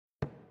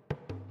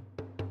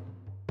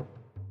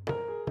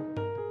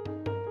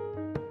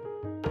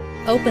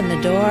Open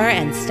the door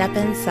and step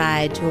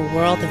inside to a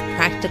world of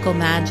practical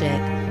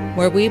magic,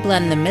 where we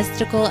blend the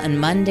mystical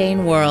and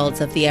mundane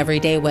worlds of the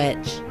everyday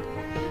witch.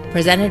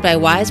 Presented by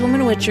Wise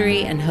Woman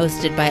Witchery and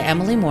hosted by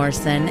Emily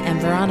Morrison and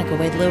Veronica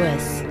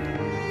Wade-Lewis.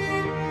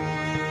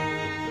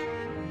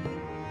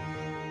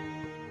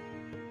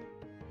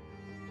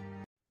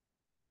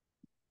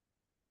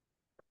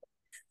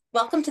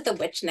 Welcome to The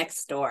Witch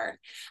Next Door.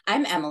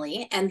 I'm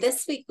Emily, and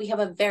this week we have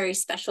a very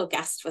special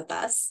guest with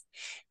us.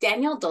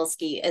 Danielle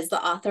Dulsky is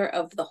the author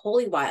of The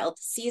Holy Wild,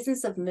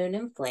 Seasons of Moon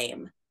and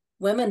Flame,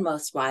 Women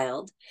Most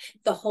Wild,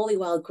 The Holy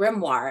Wild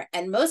Grimoire,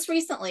 and most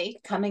recently,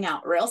 coming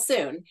out real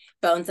soon,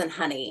 Bones and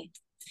Honey.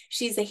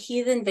 She's a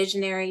heathen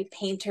visionary,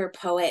 painter,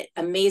 poet,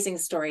 amazing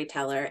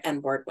storyteller,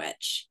 and word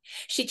witch.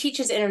 She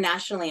teaches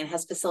internationally and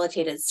has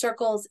facilitated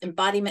circles,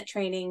 embodiment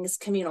trainings,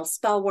 communal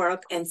spell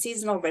work, and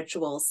seasonal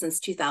rituals since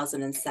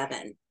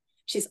 2007.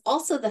 She's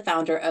also the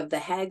founder of the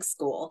Hag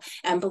School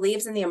and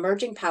believes in the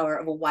emerging power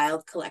of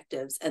wild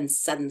collectives and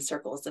sudden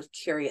circles of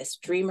curious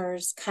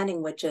dreamers,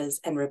 cunning witches,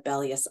 and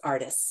rebellious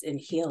artists in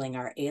healing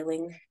our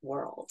ailing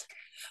world.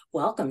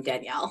 Welcome,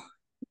 Danielle.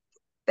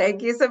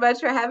 Thank you so much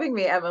for having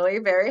me, Emily.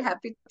 Very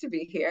happy to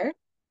be here.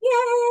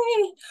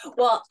 Yay!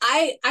 Well,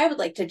 I would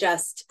like to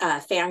just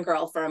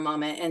fangirl for a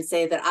moment and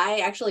say that I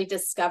actually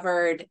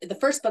discovered, the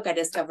first book I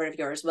discovered of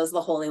yours was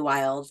The Holy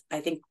Wild,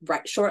 I think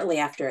right shortly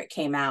after it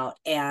came out.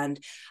 And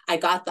I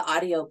got the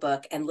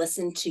audiobook and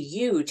listened to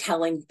you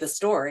telling the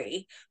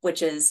story,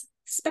 which is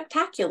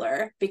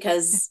spectacular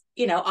because,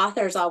 you know,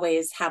 authors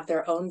always have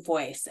their own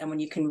voice. And when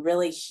you can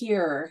really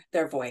hear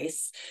their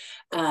voice,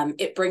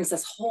 it brings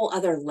this whole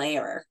other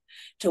layer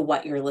to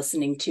what you're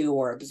listening to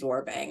or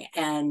absorbing.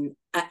 And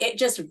it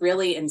just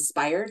really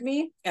inspired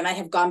me. And I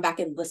have gone back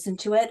and listened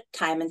to it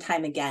time and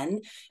time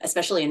again,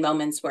 especially in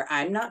moments where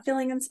I'm not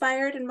feeling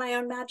inspired in my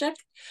own magic.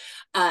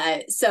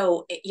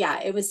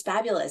 It was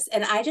fabulous.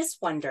 And I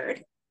just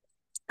wondered,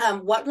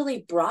 what really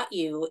brought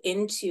you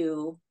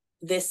into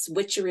this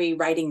witchery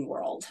writing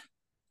world?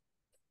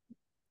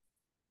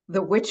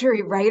 The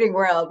witchery writing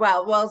world.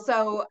 Wow. Well,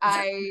 so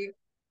I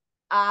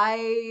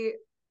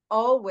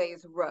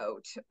always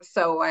wrote.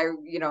 So I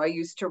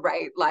used to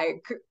write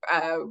like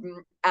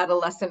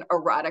adolescent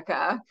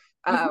erotica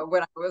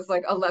when I was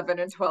like 11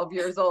 and 12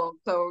 years old.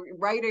 So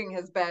writing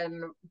has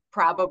been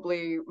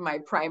probably my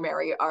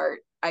primary art,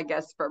 I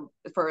guess, for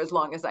as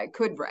long as I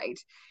could write.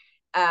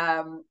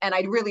 And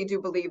I really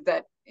do believe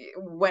that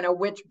when a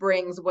witch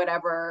brings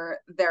whatever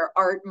their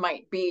art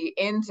might be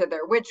into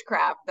their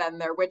witchcraft, then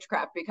their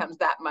witchcraft becomes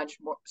that much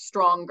more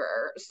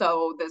stronger.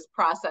 So this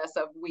process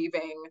of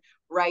weaving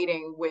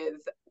writing with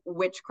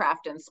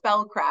witchcraft and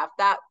spellcraft,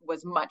 that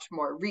was much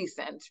more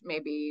recent.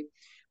 Maybe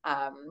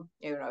I've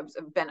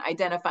been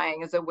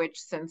identifying as a witch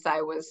since I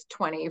was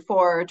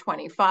 24,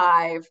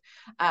 25,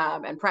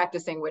 and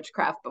practicing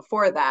witchcraft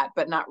before that,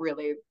 but not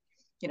really,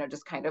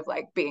 just kind of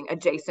like being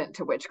adjacent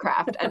to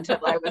witchcraft until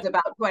I was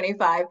about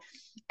 25.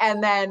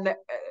 And then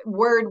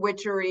word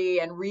witchery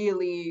and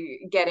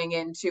really getting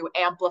into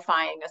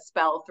amplifying a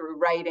spell through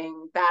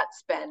writing,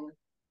 that's been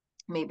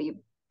maybe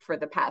for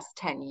the past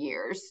 10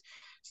 years.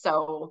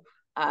 So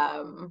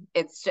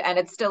it's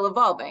still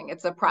evolving.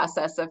 It's a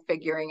process of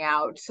figuring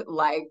out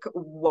like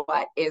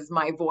what is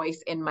my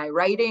voice in my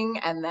writing,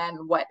 and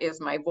then what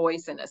is my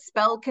voice in a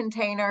spell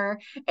container,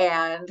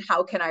 and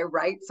how can I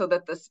write so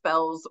that the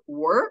spells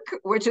work,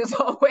 which is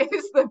always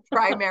the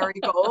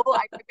primary goal.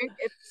 I think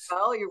it's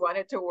spell, you want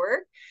it to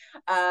work.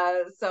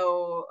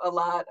 So a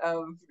lot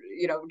of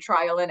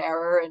trial and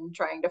error and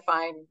trying to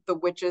find the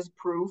witch's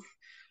proof,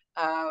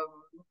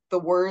 the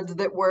words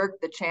that work,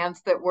 the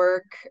chants that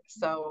work.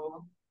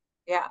 So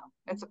yeah,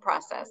 it's a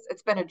process.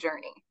 It's been a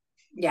journey.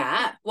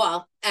 Yeah,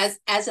 well, as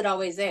it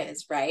always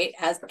is, right?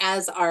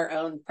 As our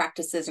own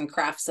practices and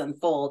crafts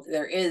unfold,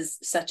 there is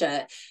such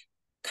a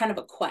kind of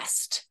a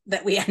quest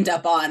that we end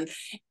up on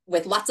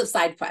with lots of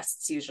side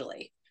quests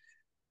usually.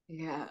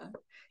 Yeah,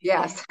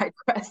 side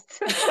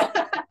quests.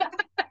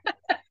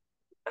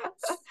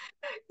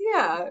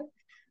 Yeah,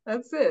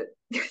 that's it.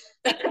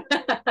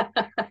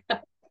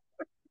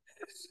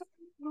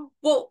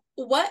 Well,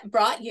 what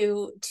brought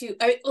you to,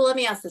 let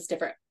me ask this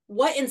different.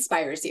 What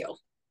inspires you?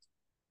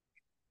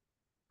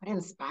 What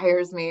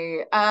inspires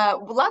me?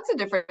 Lots of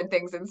different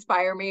things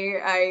inspire me.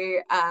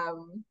 I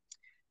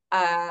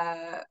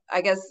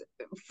guess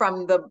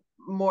from the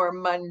more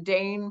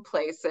mundane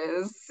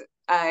places,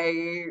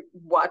 I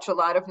watch a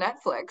lot of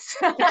Netflix.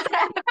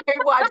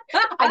 I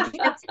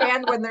can't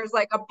stand when there's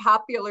like a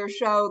popular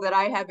show that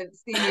I haven't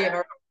seen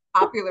or a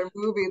popular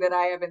movie that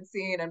I haven't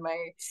seen, and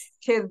my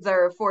kids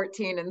are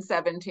 14 and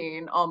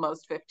 17,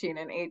 almost 15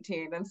 and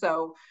 18,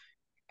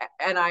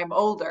 and I'm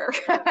older.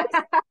 So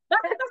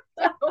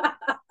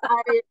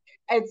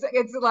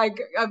it's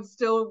like I'm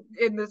still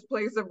in this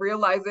place of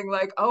realizing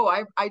like, oh,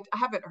 I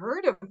haven't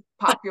heard of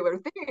popular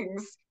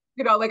things.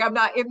 like I'm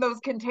not in those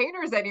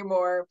containers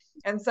anymore.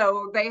 And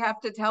so they have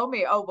to tell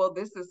me, oh, well,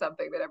 this is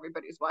something that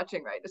everybody's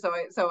watching, right? So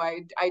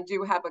I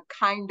do have a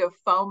kind of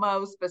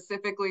FOMO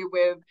specifically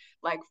with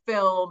like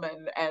film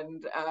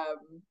and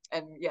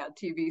yeah,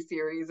 TV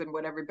series and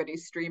what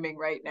everybody's streaming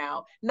right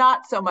now.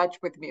 Not so much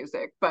with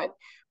music, but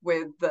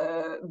with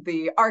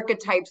the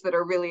archetypes that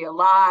are really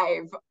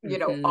alive, on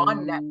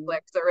Mm-hmm.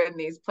 Netflix or in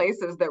these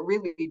places that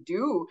really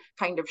do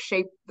kind of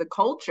shape the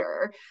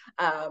culture.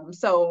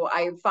 So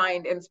I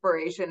find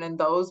inspiration in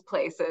those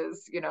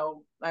places.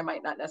 I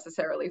might not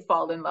necessarily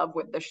fall in love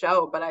with the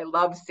show, but I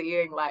love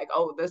seeing like,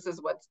 oh, this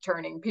is what's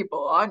turning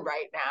people on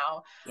right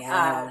now.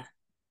 Yeah.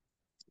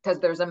 Because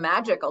there's a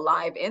magic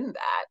alive in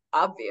that,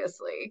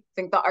 obviously. I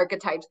think the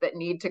archetypes that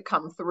need to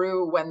come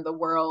through when the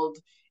world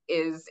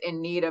is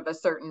in need of a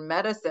certain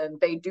medicine,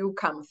 they do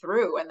come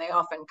through, and they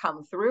often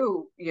come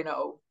through,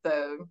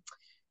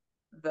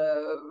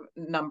 the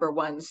number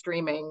one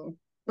streaming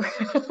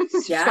show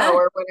Yeah.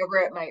 or whatever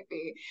it might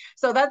be.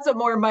 So that's a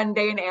more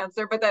mundane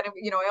answer, but then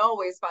I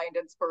always find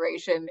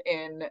inspiration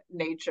in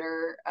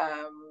nature,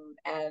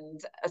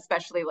 and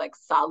especially like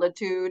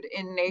solitude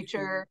in Mm-hmm.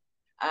 nature.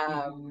 um,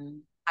 Mm-hmm.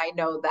 I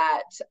know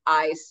that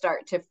I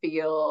start to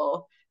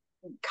feel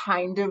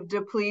kind of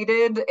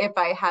depleted if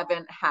I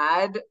haven't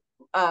had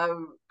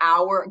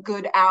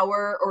good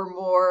hour or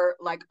more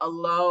like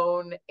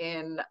alone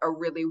in a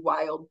really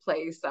wild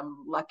place.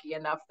 I'm lucky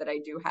enough that I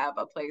do have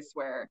a place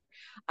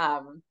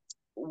um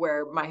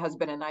where my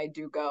husband and I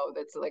do go,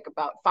 that's like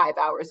about 5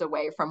 hours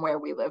away from where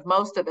we live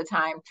most of the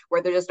time,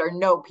 where there just are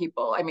no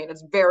people. I mean,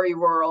 it's very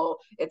rural,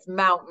 it's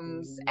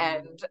mountains,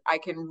 and I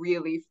can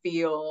really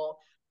feel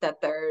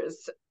that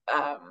there's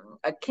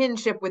a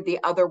kinship with the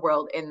other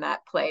world in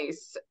that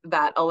place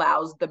that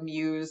allows the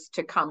muse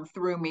to come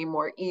through me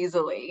more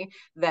easily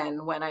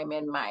than when I'm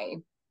in my,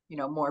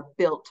 more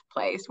built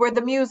place where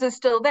the muse is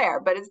still there,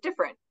 but it's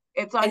different.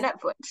 It's on And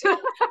Netflix.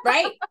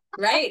 right,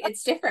 right.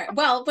 It's different.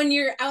 Well, when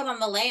you're out on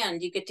the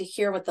land, you get to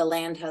hear what the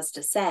land has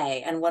to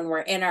say. And when we're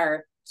in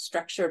our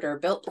structured or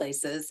built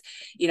places,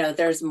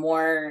 there's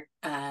more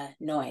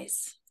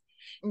noise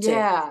to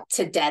Yeah.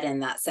 to deaden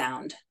that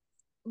sound.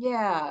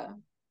 Yeah.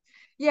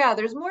 Yeah,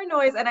 there's more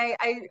noise, and I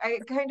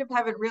kind of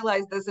haven't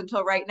realized this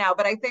until right now,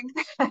 but I think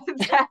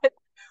that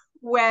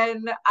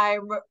when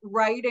I'm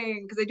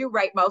writing, because I do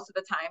write most of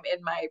the time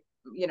in my,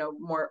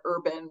 more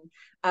urban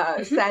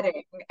Mhm.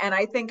 setting, and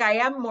I think I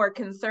am more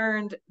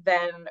concerned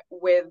than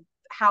with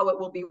how it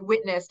will be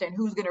witnessed and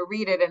who's going to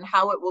read it and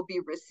how it will be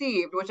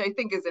received, which I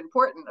think is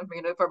important. I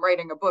mean, if I'm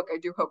writing a book, I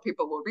do hope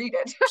people will read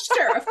it.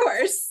 Sure, of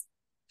course.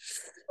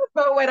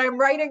 But when I'm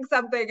writing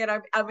something and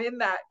I'm in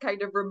that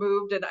kind of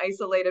removed and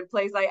isolated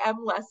place, I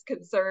am less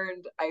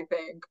concerned, I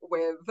think,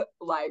 with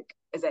like,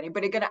 is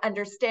anybody going to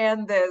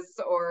understand this,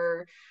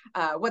 or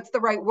what's the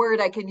right word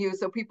I can use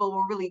so people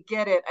will really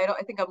get it.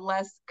 I think I'm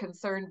less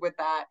concerned with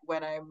that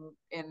when I'm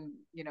in,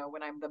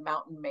 when I'm the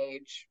mountain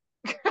mage.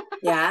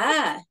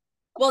 Yeah.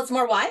 Well, it's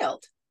more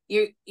wild.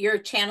 You're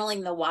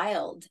channeling the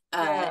wild,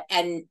 Yeah.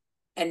 and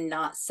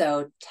not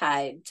so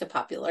tied to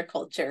popular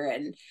culture.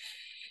 And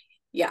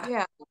yeah,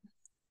 Yeah.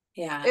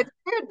 yeah. It's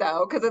weird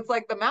though, because it's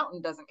like the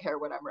mountain doesn't care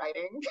what I'm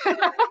writing.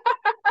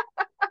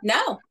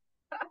 No,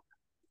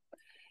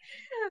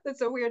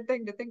 It's a weird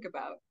thing to think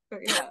about, but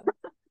yeah.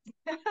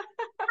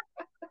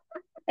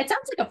 it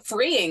sounds like a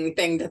freeing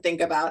thing to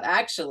think about,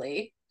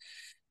 actually,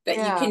 that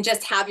you Yeah. can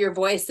just have your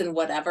voice in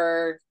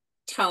whatever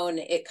tone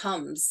it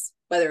comes,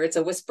 whether it's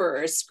a whisper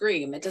or a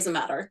scream, it doesn't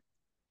matter.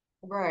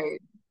 Right.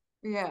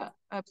 Yeah,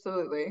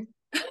 absolutely.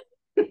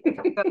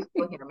 They'll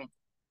still hear me.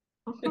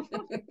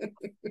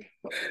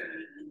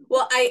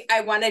 Well,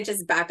 I want to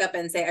just back up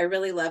and say I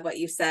really love what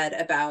you said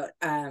about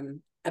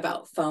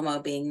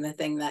FOMO being the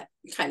thing that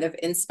kind of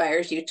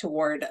inspires you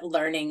toward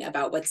learning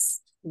about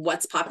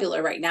what's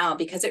popular right now,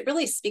 because it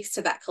really speaks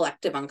to that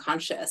collective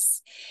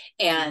unconscious.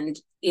 And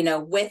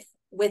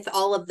with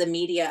all of the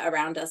media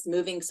around us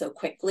moving so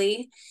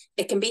quickly,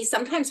 it can be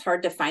sometimes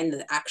hard to find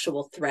the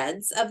actual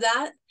threads of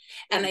that.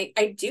 And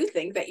I do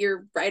think that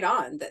you're right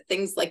on that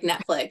things like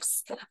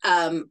Netflix,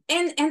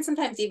 and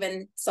sometimes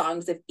even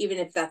songs, even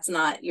if that's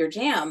not your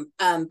jam,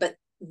 but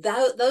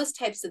those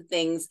types of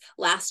things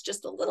last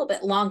just a little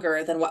bit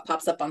longer than what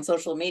pops up on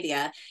social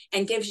media,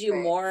 and gives you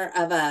Right. more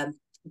of a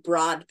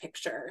broad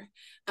picture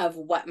of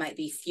what might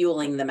be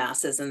fueling the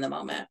masses in the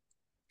moment.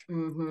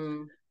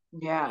 Mm-hmm.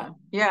 Yeah.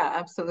 Yeah,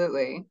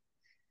 absolutely.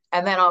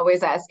 And then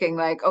always asking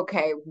like,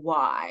 okay,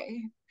 why?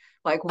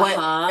 Like what if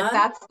Uh-huh.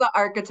 that's the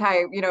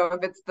archetype,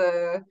 if it's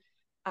the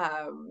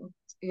um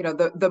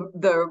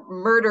the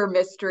murder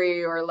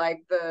mystery or like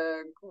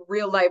the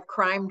real life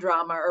crime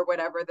drama or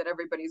whatever that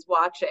everybody's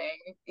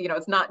watching,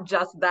 it's not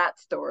just that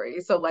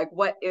story. So like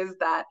what is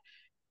that,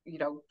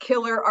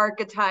 killer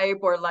archetype,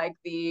 or like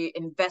the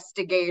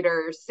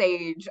investigator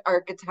sage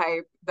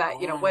archetype, that,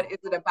 Yeah. what is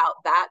it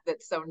about that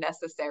that's so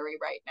necessary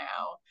right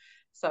now?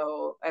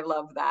 So I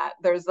love that.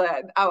 There's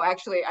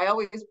actually, I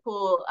always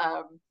pull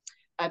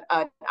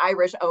an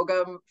Irish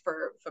ogham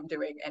from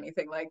doing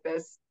anything like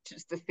this,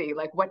 just to see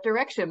like what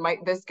direction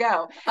might this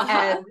go. Uh-huh.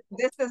 And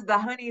this is the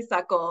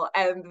honeysuckle,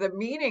 and the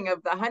meaning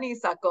of the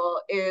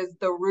honeysuckle is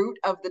the root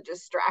of the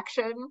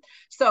distraction.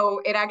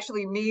 So it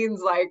actually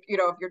means like, you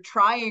know, if you're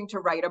trying to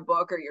write a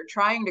book or you're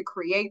trying to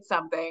create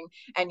something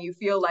and you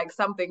feel like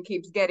something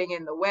keeps getting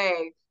in the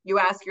way, you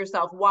ask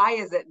yourself, why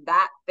is it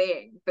that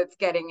thing that's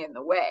getting in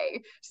the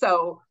way?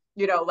 So,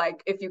 you know,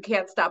 like if you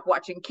can't stop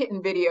watching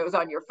kitten videos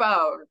on your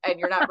phone and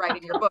you're not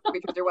writing your book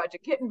because you're watching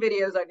kitten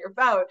videos on your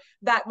phone,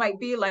 that might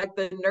be like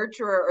the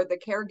nurturer or the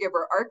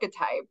caregiver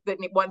archetype that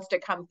wants to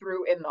come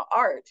through in the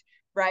art,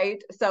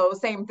 right? So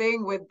same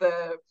thing with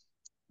the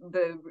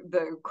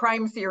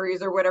crime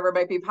series or whatever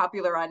might be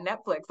popular on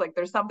Netflix. Like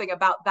there's something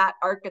about that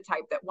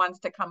archetype that wants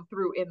to come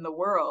through in the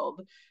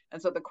world.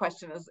 And so the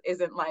question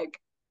isn't like,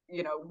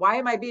 you know, why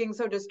am I being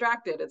so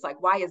distracted? It's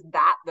like, why is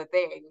that the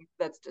thing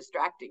that's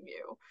distracting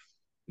you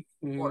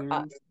or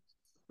us?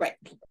 Right.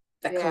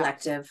 The Yeah.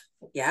 collective.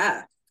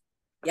 Yeah.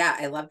 Yeah.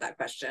 I love that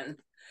question.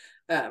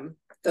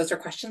 Those are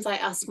questions I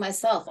ask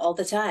myself all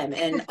the time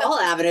in all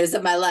avenues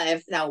of my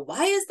life. Now,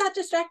 why is that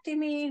distracting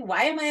me?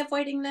 Why am I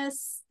avoiding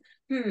this?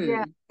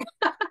 Yeah,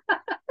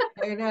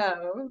 I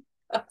know.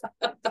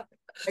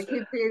 I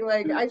keep being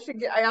like,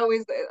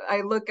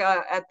 I look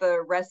at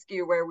the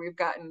rescue where we've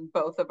gotten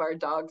both of our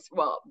dogs,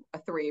 well,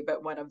 three,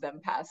 but one of them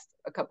passed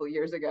a couple of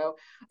years ago,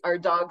 our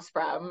dogs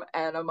from,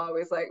 and I'm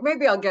always like,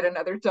 maybe I'll get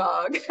another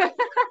dog.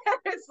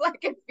 It's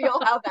like, I feel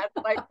how that's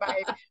like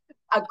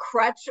a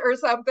crutch or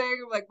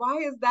something. Like, why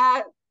is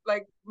that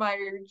like my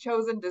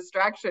chosen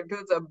distraction?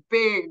 Because it's a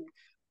big,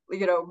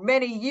 you know,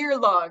 many year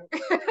long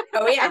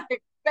Oh, yeah.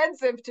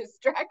 expensive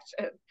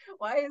distraction.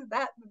 Why is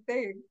that the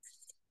thing?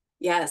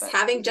 Yes. But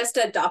Having just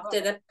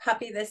adopted a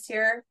puppy this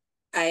year,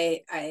 yeah.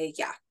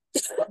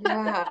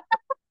 yeah.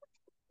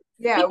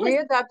 Yeah, Because, we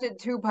adopted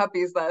two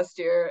puppies last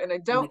year, and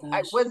oh my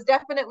I gosh. was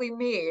definitely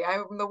me.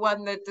 I'm the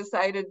one that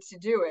decided to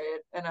do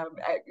it. And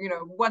you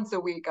know, once a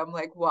week, I'm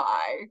like,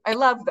 why? I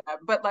love them,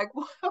 but like,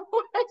 why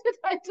did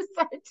I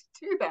decide to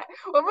do that?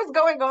 What was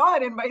going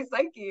on in my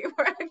psyche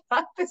where I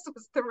thought this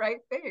was the right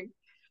thing?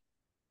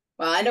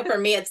 Well, I know for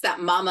me, it's that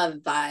mama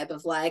vibe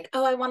of like,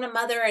 oh, I want to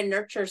mother and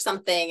nurture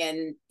something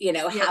and, you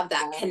know, Yeah, have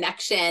that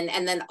connection.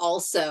 And then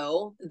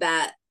also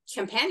that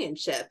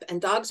companionship.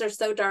 And dogs are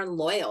so darn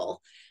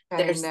loyal. I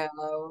There's,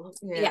 know.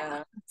 yeah,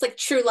 Yeah. it's like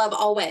true love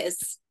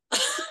always.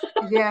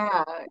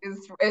 Yeah,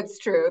 it's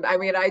true. I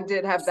mean, I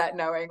did have that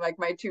knowing. Like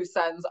my two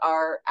sons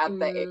are at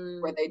the age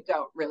where Mm, they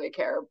don't really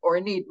care or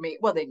need me.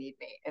 Well, they need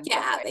me in some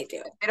yeah, ways. they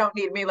do. They don't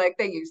need me like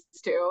they used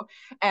to.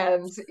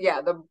 And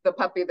yeah, the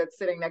puppy that's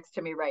sitting next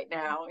to me right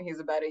now, he's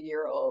about a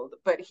year old,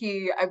 but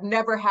I've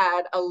never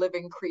had a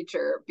living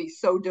creature be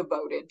so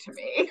devoted to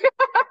me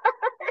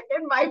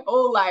in my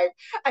whole life.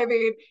 I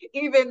mean,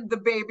 even the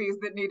babies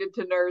that needed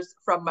to nurse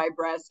from my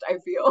breast, I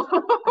feel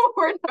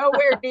were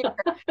nowhere near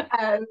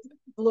as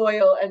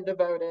loyal and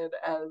devoted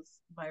as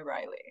my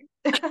Riley.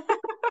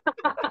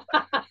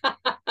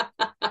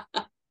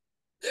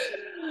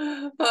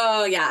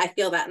 Oh, yeah, I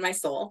feel that in my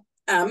soul.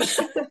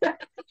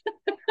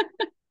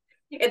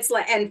 It's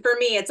like, and for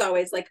me, it's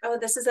always like, oh,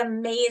 this is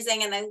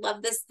amazing. And I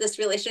love this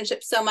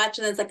relationship so much.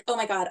 And then it's like, oh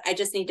my God, I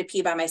just need to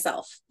pee by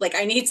myself. Like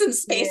I need some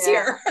space Yeah,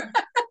 here.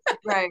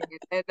 right.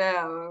 I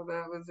know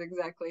that was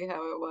exactly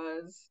how it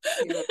was.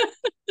 Even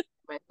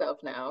myself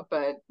now,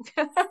 but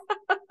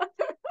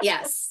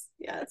Yes.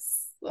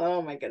 Yes.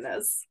 Oh my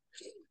goodness.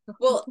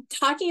 Well,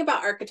 talking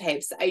about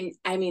archetypes,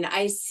 I mean,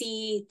 I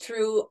see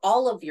through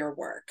all of your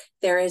work,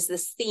 there is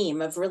this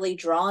theme of really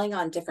drawing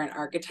on different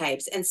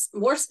archetypes and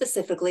more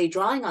specifically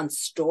drawing on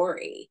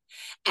story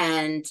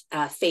and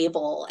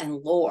fable and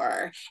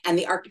lore and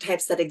the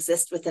archetypes that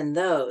exist within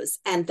those,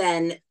 and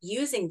then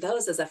using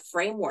those as a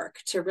framework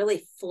to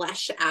really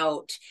flesh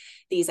out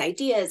these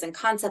ideas and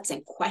concepts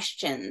and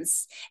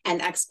questions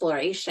and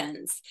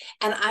explorations.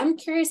 And I'm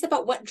curious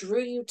about what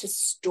drew you to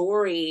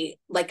story,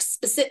 like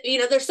specific, you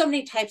know, there's so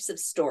many types of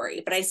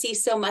story, but I see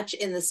so much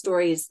in the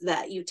stories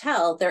that you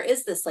tell, there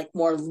is this like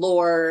more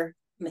lore,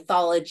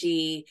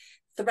 mythology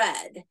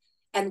thread.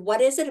 And what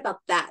is it about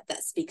that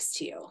that speaks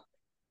to you?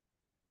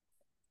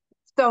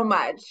 so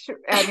much.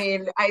 I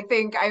mean, I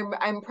think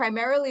I'm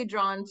primarily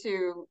drawn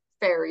to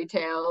fairy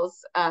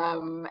tales,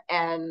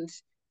 and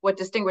what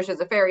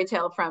distinguishes a fairy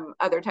tale from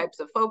other types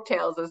of folk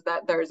tales is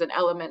that there's an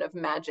element of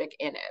magic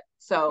in it.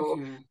 So,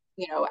 Mhm.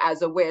 you know,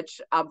 as a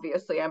witch,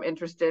 obviously I'm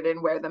interested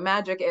in where the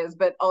magic is,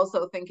 but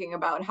also thinking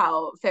about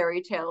how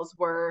fairy tales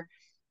were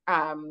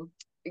um,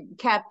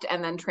 kept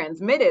and then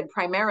transmitted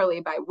primarily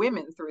by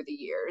women through the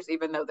years,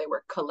 even though they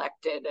were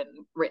collected and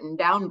written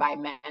down by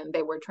men,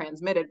 they were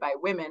transmitted by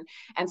women.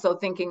 And so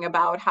thinking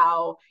about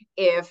how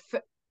if,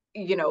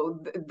 you know,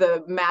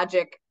 the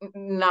magic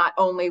not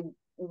only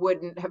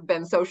wouldn't have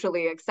been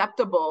socially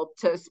acceptable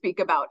to speak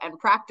about and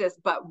practice,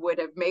 but would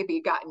have maybe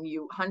gotten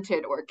you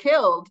hunted or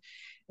killed,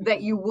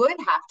 that you would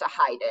have to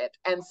hide it.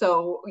 And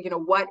so,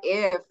 what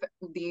if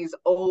these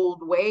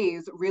old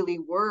ways really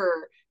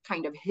were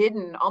kind of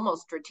hidden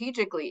almost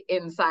strategically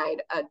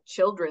inside a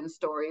children's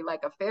story,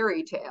 like a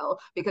fairy tale,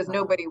 because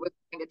nobody was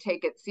going to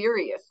take it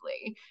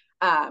seriously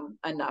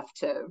enough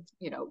to,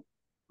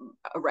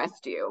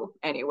 arrest you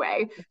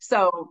anyway.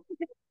 So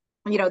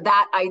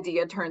that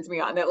idea turns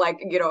me on, that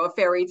like, a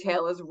fairy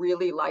tale is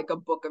really like a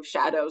book of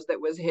shadows that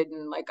was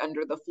hidden like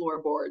under the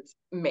floorboards,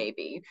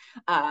 maybe.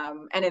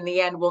 And in the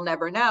end, we'll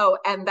never know.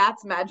 And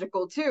that's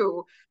magical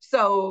too.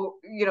 So,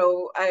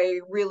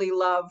 I really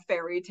love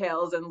fairy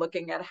tales and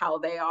looking at how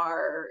they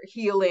are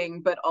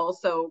healing, but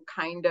also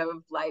kind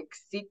of like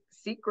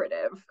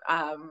secretive,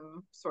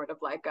 sort of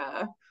like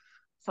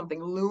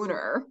something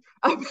lunar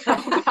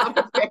about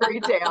a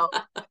fairy tale.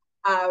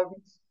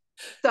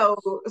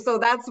 So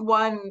that's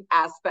one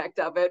aspect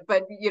of it.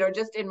 But,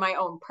 just in my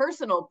own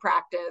personal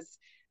practice,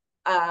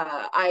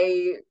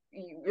 I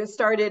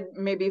started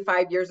maybe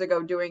 5 years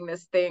ago doing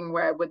this thing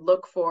where I would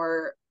look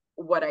for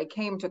what I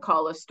came to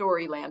call a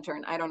story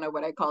lantern. I don't know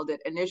what I called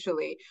it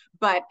initially,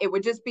 but it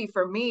would just be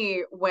for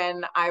me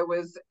when I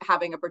was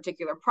having a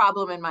particular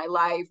problem in my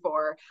life,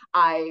 or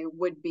I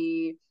would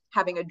be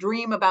having a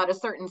dream about a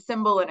certain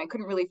symbol and I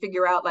couldn't really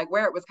figure out like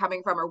where it was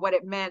coming from or what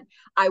it meant.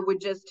 I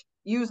would just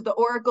use the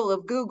Oracle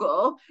of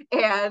Google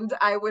and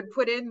I would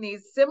put in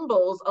these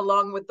symbols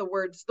along with the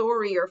word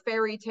story or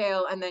fairy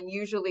tale, and then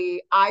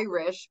usually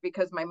Irish,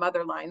 because my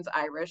mother line's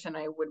Irish and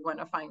I would want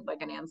to find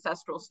like an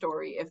ancestral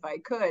story if I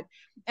could.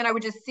 And I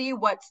would just see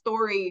what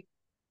story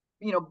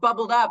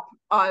bubbled up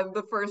on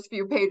the first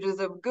few pages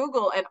of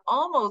Google. And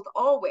almost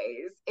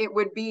always it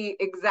would be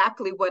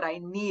exactly what I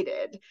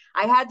needed.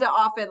 I had to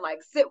often like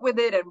sit with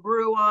it and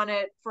brew on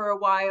it for a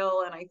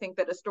while. And I think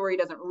that a story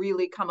doesn't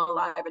really come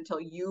alive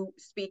until you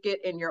speak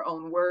it in your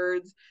own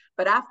words.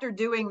 But after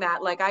doing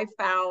that, like I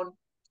found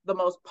the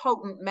most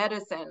potent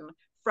medicine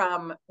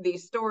from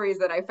these stories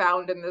that I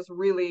found in this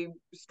really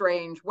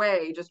strange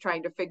way, just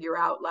trying to figure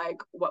out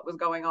like what was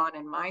going on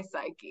in my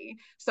psyche.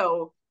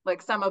 So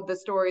like some of the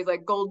stories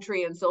like Gold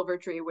Tree and Silver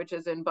Tree, which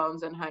is in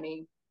Bones and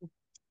Honey,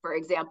 for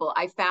example,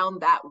 I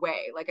found that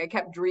way. Like I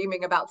kept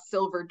dreaming about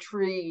silver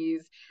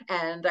trees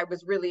and I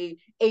was really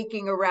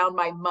aching around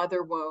my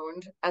mother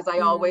wound, as I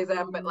always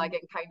am, but like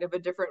in kind of a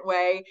different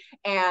way.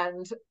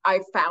 And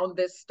I found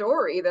this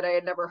story that I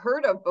had never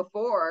heard of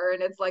before.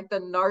 And it's like the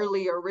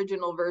gnarly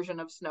original version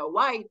of Snow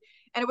White.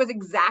 And it was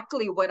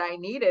exactly what I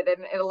needed.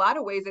 And in a lot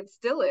of ways, it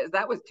still is.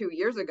 That was 2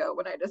 years ago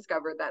when I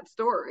discovered that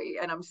story.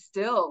 And I'm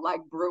still like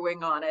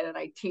brewing on it. And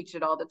I teach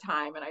it all the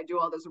time. And I do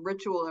all this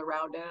ritual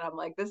around it. And I'm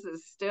like, this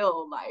is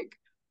still like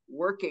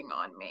working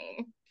on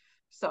me.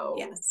 So,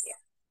 yes.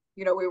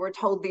 We were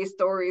told these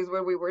stories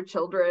when we were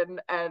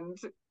children. And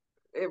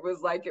it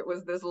was like, it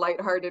was this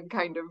lighthearted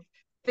kind of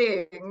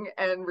thing,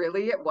 and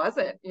really it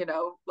wasn't.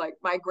 Like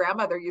my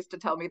grandmother used to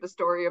tell me the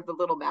story of the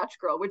little match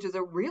girl, which is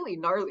a really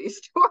gnarly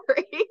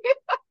story.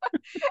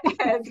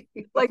 And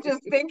like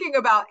just thinking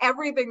about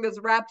everything that's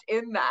wrapped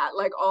in that,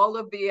 like all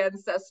of the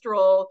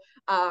ancestral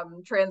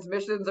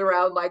transmissions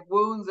around like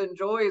wounds and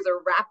joys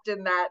are wrapped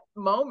in that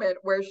moment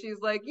where she's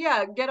like,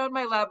 yeah, get on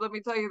my lap, let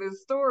me tell you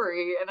this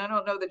story. And I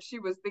don't know that she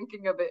was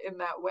thinking of it in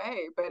that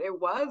way, but it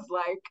was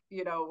like,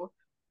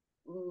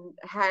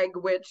 hag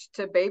witch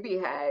to baby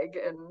hag.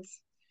 And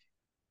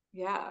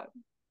yeah,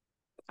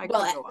 I could go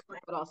on,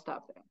 but I'll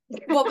stop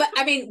there. Well, but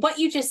I mean, what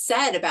you just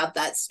said about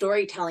that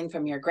storytelling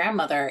from your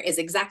grandmother is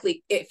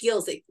exactly, it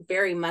feels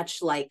very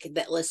much like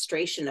the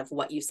illustration of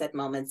what you said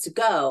moments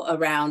ago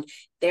around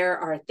there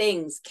are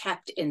things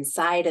kept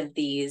inside of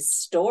these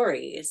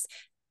stories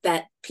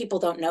that people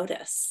don't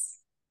notice.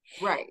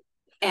 Right.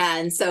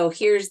 And so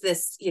here's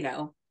this,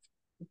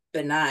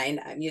 benign,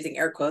 I'm using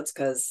air quotes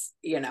because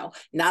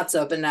not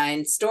so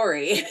benign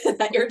story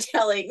that you're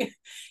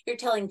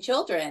telling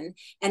children,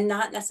 and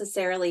not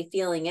necessarily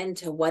feeling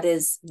into what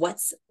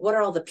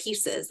are all the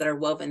pieces that are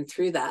woven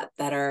through that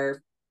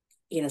are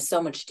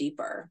so much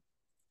deeper.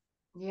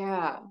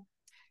 Yeah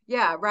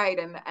right.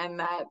 And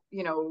that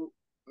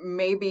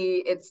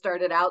maybe it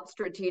started out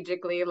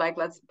strategically, like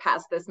let's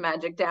pass this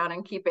magic down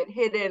and keep it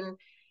hidden,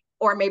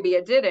 or maybe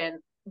it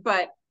didn't.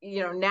 But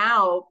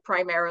now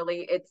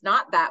primarily it's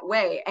not that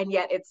way, and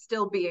yet it's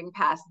still being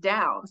passed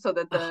down, so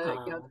that the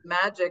the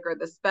magic or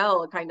the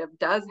spell kind of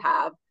does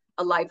have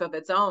a life of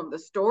its own. The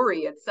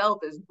story itself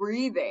is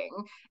breathing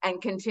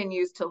and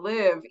continues to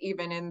live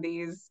even in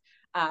these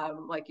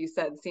like you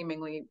said,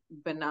 seemingly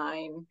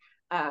benign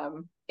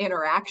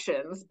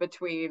interactions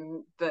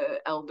between the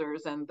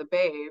elders and the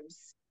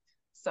babes.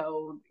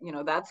 So,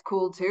 that's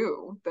cool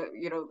too. That,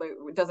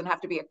 it doesn't have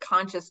to be a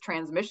conscious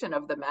transmission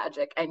of the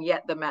magic, and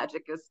yet the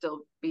magic is still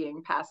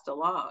being passed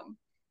along.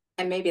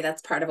 And maybe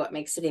that's part of what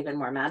makes it even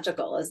more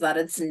magical, is that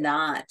it's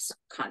not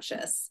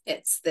conscious.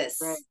 It's this,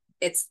 right.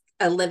 It's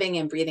a living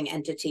and breathing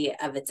entity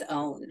of its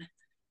own.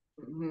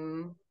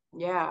 Mm-hmm.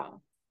 Yeah.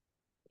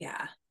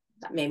 Yeah.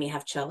 That made me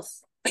have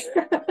chills.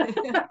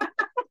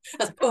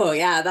 Oh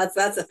yeah,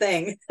 that's a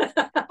thing.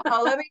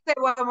 Oh, let me say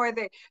one more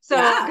thing. So,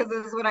 Yeah. because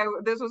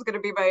this was going to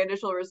be my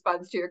initial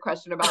response to your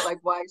question about like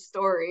why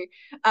story.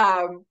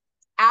 Um,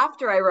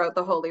 After I wrote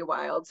The Holy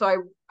Wild,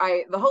 so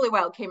The Holy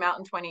Wild came out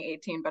in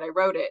 2018, but I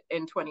wrote it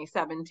in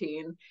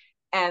 2017,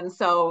 and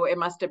so it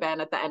must have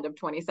been at the end of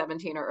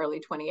 2017 or early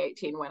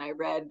 2018 when I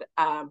read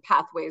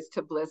Pathways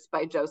to Bliss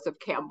by Joseph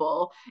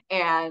Campbell,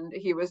 and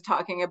he was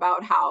talking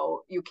about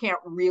how you can't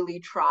really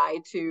try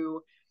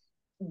to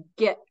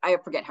I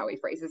forget how he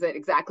phrases it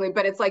exactly,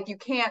 but it's like you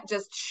can't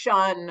just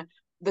shun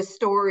the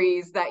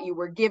stories that you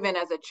were given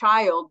as a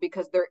child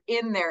because they're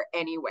in there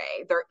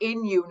anyway. They're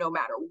in you no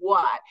matter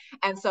what.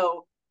 And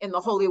so in The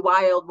Holy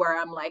Wild, where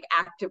I'm like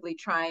actively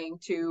trying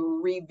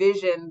to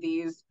revision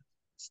these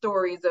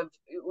stories of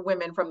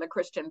women from the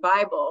Christian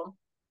Bible,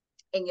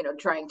 and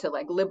trying to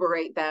like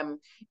liberate them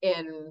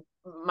in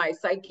my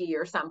psyche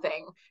or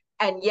something,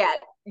 and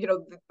yet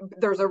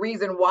there's a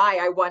reason why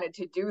I wanted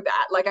to do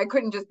that. Like I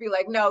couldn't just be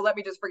like, no, let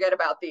me just forget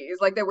about these.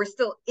 Like they were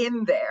still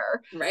in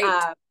there.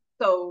 Right.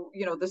 So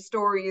the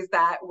stories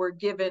that were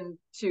given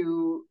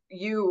to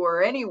you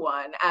or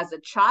anyone as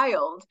a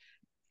child,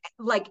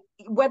 like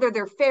whether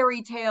they're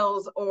fairy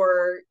tales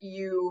or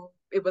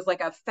it was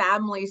like a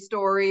family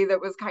story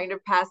that was kind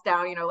of passed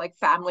down, like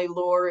family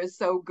lore is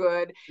so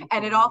good.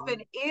 And it Mhm.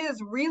 often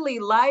is really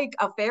like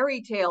a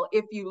fairy tale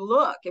if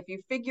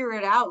you figure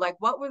it out, like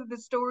what were the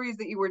stories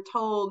that you were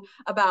told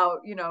about,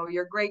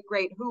 your great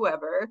great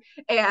whoever,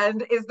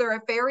 and is there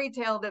a fairy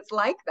tale that's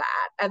like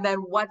that? And then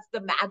what's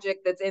the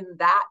magic that's in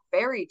that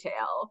fairy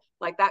tale?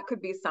 Like that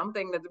could be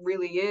something that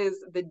really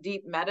is the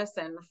deep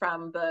medicine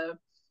from the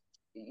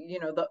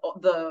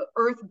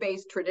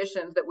earth-based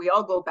traditions that we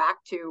all go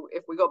back to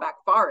if we go back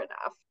far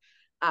enough.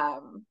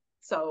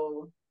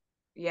 So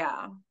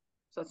yeah,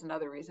 so it's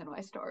another reason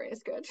why story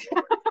is good.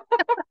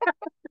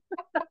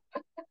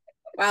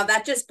 Wow,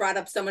 that just brought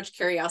up so much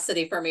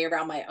curiosity for me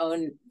around my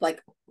own,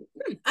 like,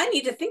 I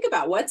need to think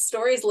about what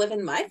stories live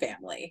in my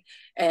family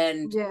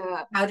and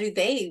Yeah, how do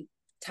they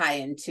tie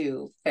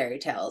into fairy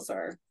tales,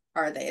 or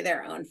are they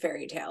their own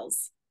fairy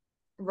tales?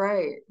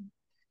 right.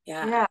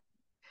 Yeah. Yeah,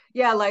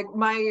 yeah, like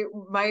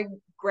my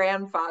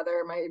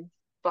grandfather, my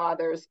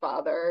father's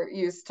father,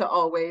 used to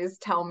always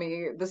tell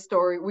me the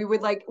story. We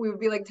would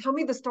be like, tell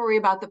me the story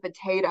about the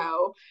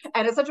potato.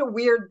 And it's such a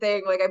weird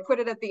thing. Like I put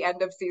it at the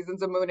end of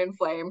Seasons of Moon and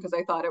Flame because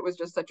I thought it was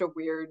just such a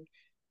weird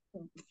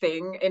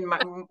thing in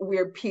my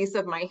weird piece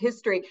of my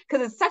history,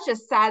 because it's such a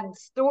sad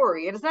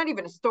story. And it's not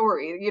even a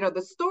story.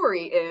 The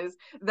story is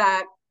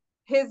that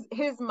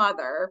his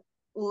mother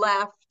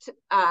left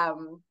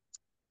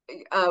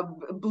a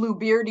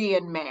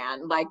Bluebeardian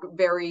man, like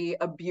very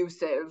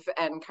abusive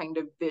and kind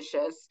of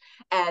vicious,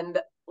 and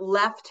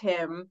left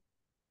him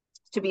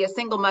to be a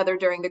single mother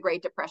during the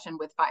Great Depression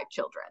with 5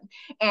 children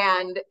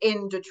and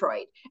in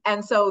Detroit.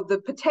 And so the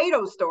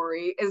potato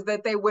story is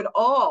that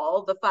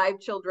the 5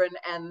 children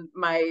and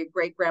my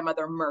great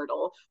grandmother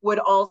Myrtle would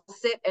all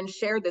sit and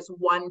share this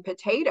one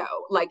potato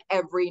like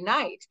every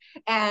night.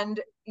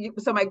 And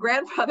so my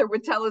grandfather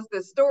would tell us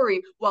this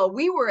story while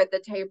we were at the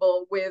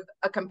table with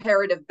a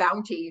comparative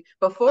bounty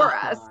before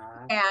us. Uh-huh.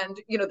 And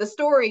the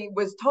story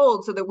was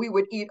told so that we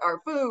would eat our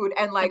food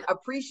and like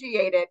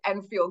appreciate it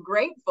and feel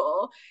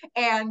grateful.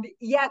 And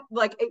yet,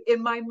 like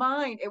in my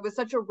mind, it was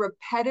such a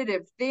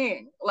repetitive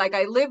thing. Like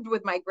I lived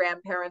with my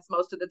grandparents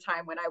most of the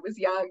time when I was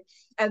young,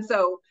 and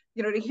so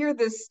to hear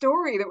this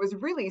story that was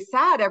really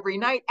sad every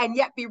night and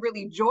yet be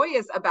really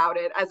joyous about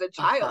it as a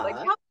child, like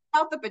Uh-huh. tell me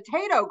about the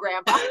potato,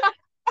 grandpa.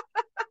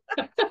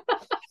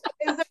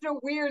 Is such a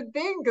weird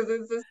thing because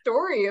it's a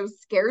story of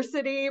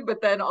scarcity,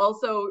 but then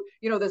also,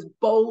 this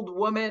bold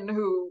woman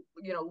who,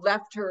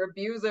 left her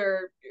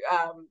abuser,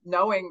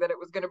 knowing that it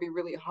was going to be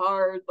really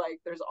hard. Like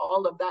there's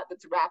all of that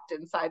that's wrapped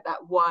inside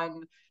that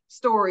one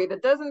story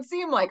that doesn't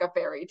seem like a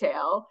fairy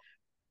tale.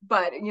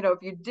 But,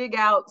 if you dig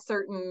out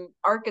certain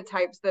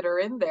archetypes that are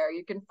in there,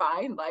 you can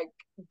find like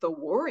the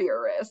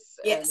warrioress.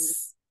 And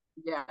Yes.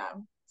 yeah,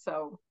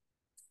 so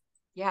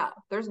yeah,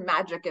 there's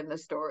magic in the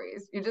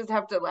stories. You just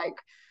have to like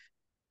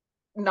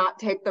not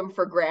take them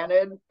for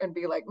granted and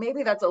be like,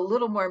 maybe that's a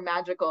little more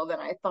magical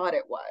than I thought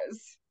it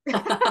was.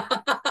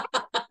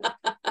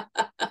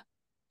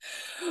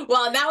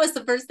 Well, and that was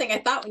the first thing I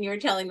thought when you were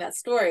telling that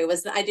story,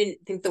 was that I didn't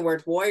think the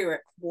word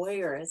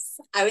warrioress.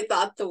 I would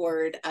thought the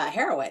word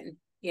heroine.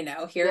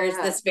 Here is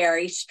Yeah. this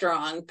very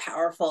strong,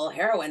 powerful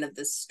heroine of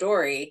this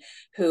story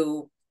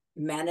who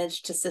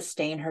managed to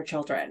sustain her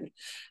children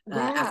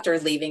Yeah. after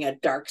leaving a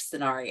dark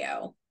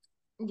scenario.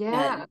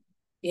 Yeah.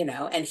 And,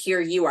 and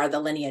here you are the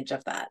lineage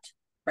of that,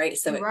 right?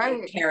 So it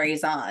Right.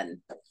 carries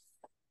on.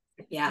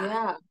 Yeah.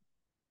 Yeah.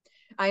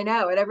 I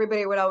know. And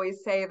everybody would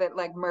always say that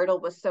like Myrtle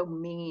was so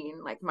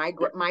mean. Like my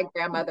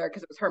grandmother,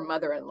 because it was her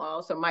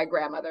mother-in-law. So my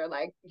grandmother,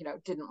 like,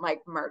 didn't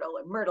like Myrtle,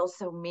 and Myrtle's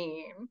so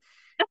mean.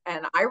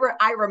 And I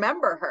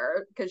remember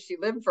her because she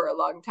lived for a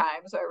long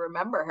time. So I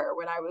remember her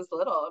when I was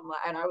little,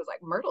 and I was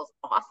like, Myrtle's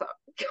awesome.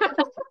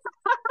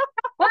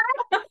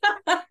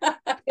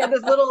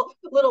 this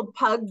little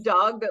pug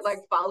dog that like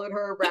followed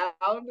her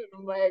around, and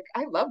I'm like,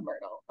 I love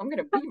Myrtle. I'm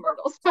gonna be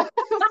Myrtle.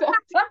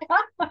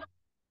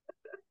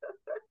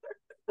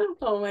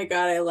 Oh my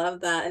God, I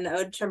love that. An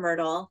ode to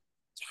Myrtle.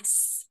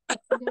 Yes.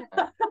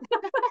 Yeah.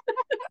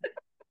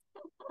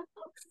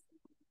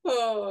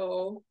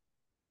 Oh.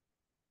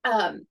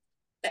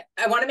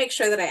 I want to make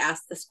sure that I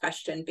ask this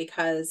question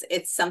because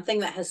it's something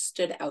that has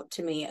stood out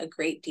to me a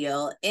great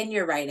deal in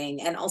your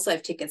writing. And also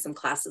I've taken some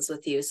classes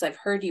with you. So I've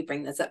heard you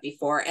bring this up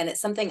before, and it's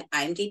something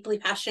I'm deeply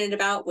passionate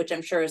about, which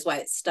I'm sure is why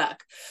it's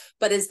stuck,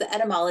 but is the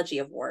etymology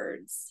of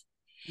words.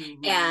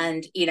 Mm-hmm.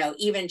 And, you know,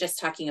 even just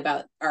talking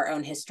about our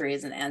own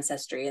histories and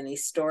ancestry and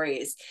these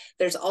stories,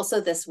 there's also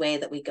this way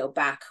that we go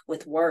back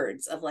with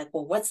words of like,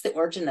 well, what's the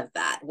origin of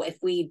that? If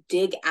we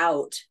dig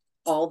out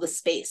all the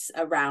space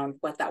around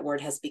what that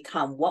word has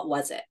become, what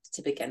was it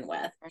to begin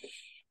with?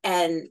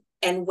 And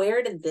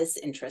where did this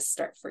interest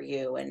start for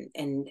you?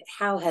 And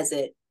how has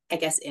it, I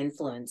guess,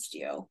 influenced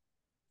you?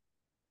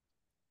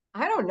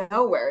 I don't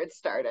know where it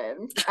started.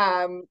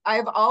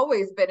 I've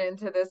always been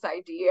into this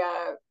idea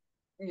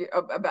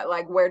about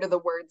like, where do the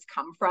words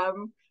come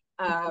from?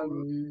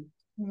 Mm-hmm.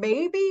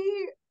 Maybe,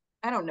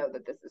 I don't know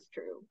that this is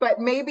true, but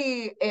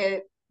maybe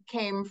it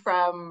came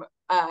from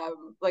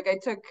like I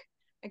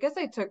guess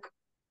I took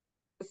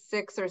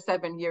 6 or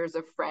 7 years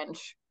of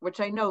French,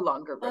 which I no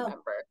longer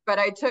remember. But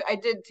I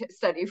did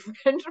study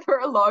French for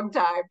a long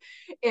time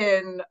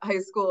in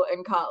high school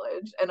and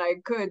college, and I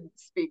could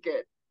speak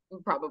it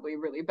probably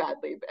really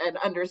badly and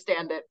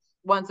understand it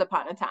once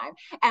upon a time.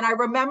 And I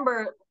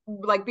remember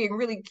like being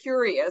really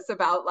curious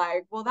about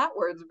like, well, that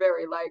word's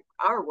very like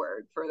our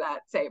word for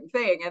that same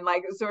thing, and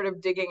like sort of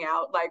digging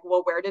out like,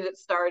 well, where did it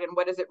start and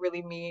what does it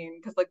really mean?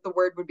 Because like the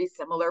word would be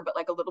similar but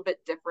like a little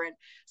bit different.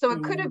 So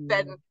it could have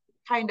been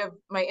kind of,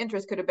 my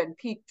interest could have been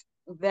piqued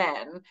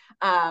then.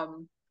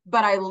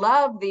 But I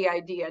love the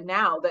idea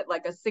now that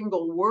like a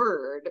single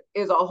word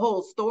is a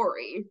whole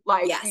story.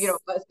 Like, Yes. you know,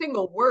 a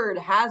single word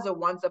has a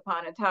once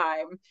upon a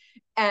time,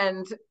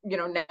 and, you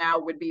know, now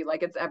would be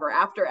like it's ever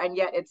after, and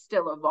yet it's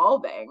still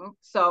evolving.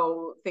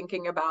 So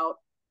thinking about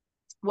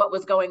what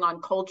was going on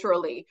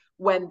culturally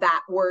when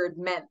that word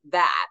meant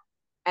that,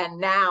 and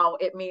now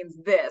it means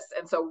this.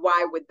 And so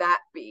why would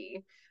that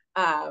be?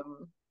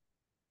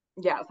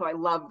 Yeah, so I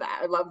love that.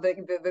 I love that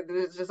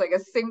there's just like a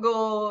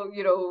single,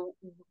 you know,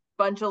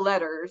 bunch of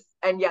letters,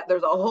 and yet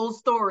there's a whole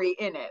story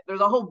in it.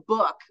 There's a whole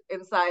book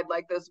inside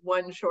like this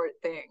one short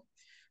thing.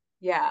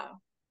 Yeah,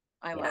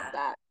 I love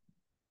that.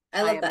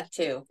 I love that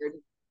too.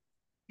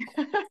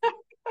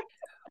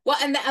 Well,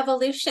 and the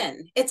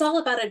evolution, it's all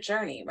about a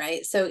journey,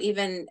 right? So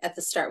even at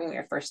the start when we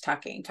were first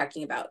talking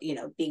about, you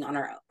know, being on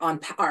our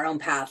own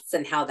paths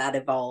and how that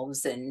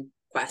evolves and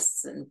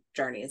quests and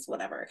journeys,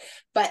 whatever.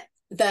 But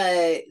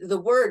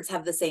the words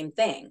have the same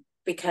thing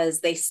because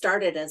they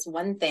started as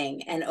one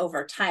thing, and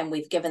over time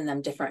we've given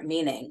them different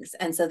meanings,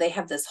 and so they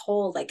have this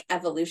whole like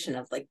evolution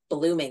of like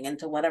blooming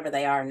into whatever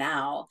they are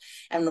now.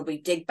 And when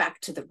we dig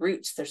back to the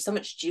roots, there's so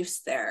much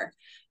juice there,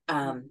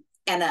 and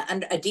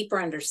a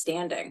deeper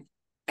understanding,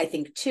 I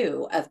think,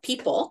 too, of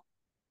people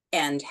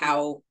and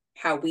how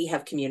we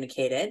have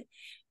communicated,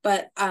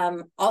 but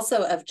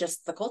also of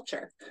just the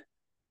culture.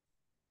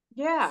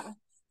 Yeah,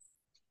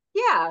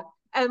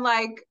 and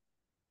like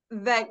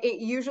that it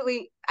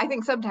usually, I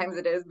think sometimes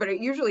it is, but it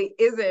usually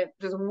isn't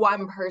just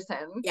one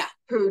person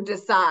who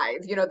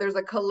decides. You know, there's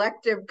a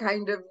collective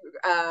kind of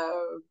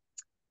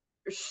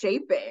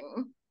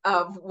shaping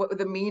of what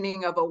the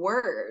meaning of a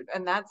word,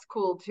 and that's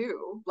cool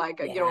too. Like,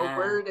 you know, a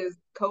word is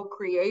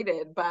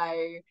co-created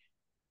by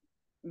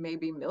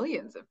maybe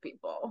millions of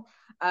people,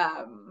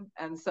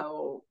 and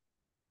so,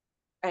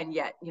 and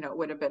yet, you know, it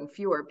would have been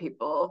fewer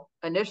people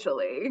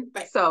initially,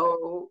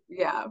 so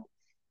yeah.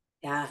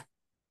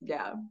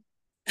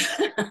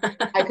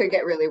 I could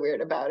get really weird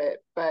about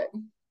it, but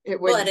it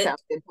wouldn't sound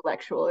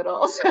intellectual at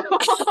all. So.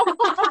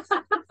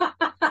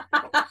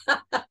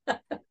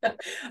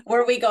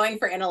 Were we going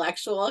for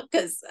intellectual?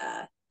 Because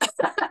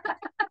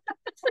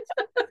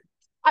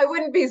I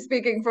wouldn't be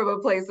speaking from a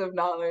place of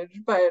knowledge,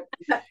 but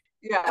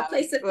yeah, a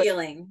place of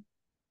feeling.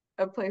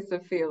 A place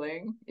of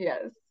feeling.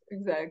 Yes,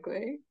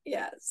 exactly.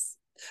 Yes.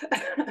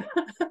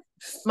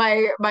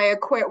 my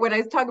when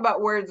I talk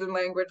about words and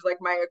language, like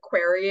my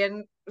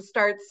Aquarian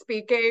starts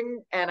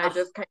speaking, and I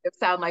just kind of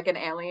sound like an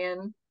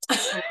alien. And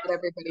not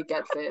everybody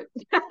gets it.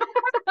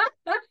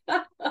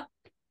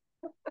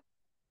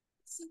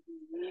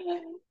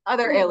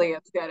 Other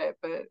aliens get it,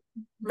 but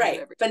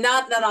right, but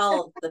not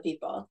all the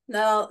people.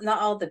 No,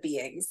 not all the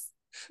beings.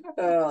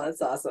 Oh,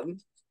 that's awesome.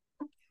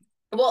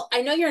 Well,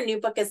 I know your new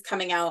book is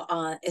coming out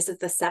on, is it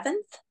the 7th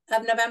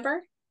of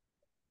November?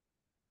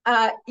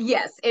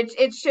 Yes,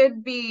 it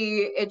should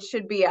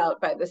be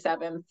out by the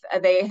 7th.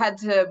 They had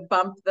to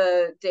bump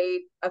the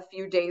date a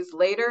few days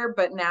later,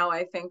 but now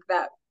I think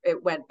that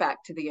it went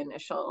back to the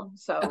initial.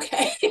 So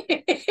okay.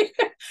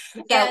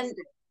 And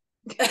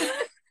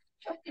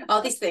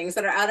all these things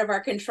that are out of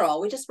our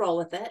control, we just roll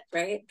with it,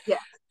 right? Yeah.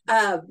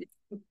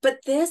 But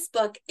this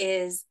book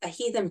is a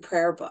heathen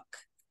prayer book,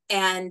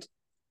 and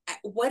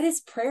what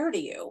is prayer to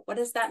you? What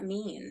does that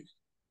mean?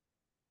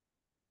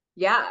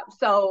 Yeah.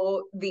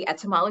 So the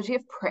etymology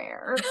of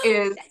prayer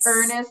is Yes.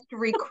 earnest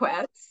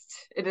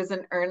request. It is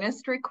an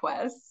earnest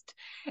request.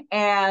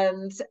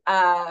 And,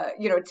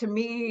 to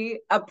me,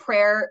 a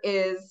prayer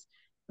is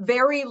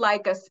very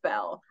like a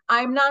spell.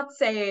 I'm not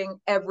saying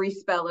every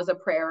spell is a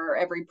prayer or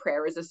every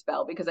prayer is a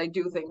spell, because I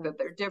do think that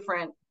they're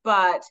different,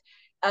 but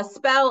a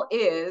spell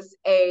is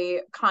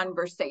a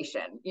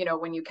conversation.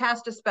 When you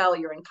cast a spell,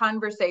 you're in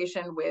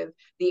conversation with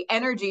the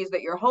energies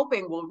that you're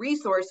hoping will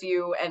resource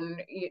you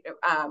and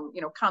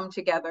come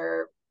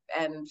together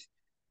and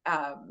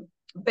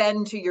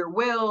bend to your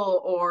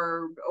will,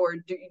 or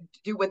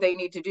do what they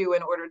need to do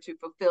in order to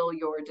fulfill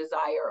your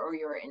desire or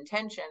your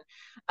intention.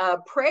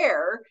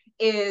 Prayer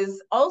is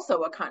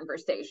also a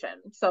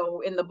conversation.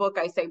 So in the book,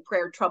 I say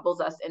prayer troubles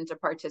us into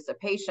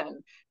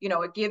participation.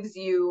 It gives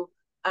you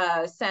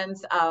a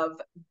sense of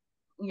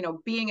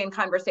being in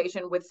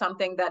conversation with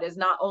something that is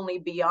not only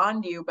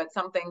beyond you, but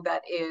something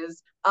that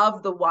is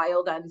of the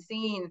wild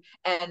unseen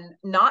and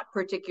not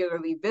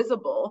particularly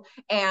visible.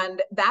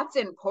 And that's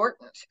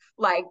important,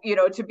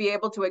 to be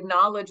able to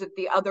acknowledge that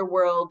the other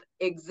world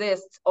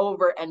exists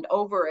over and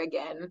over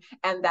again,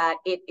 and that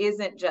it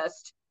isn't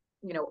just,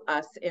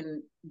 us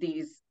in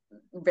these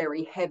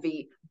very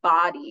heavy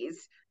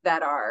bodies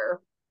that are,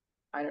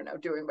 I don't know,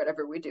 doing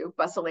whatever we do,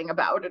 bustling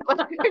about and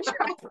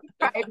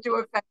trying to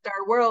affect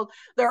our world.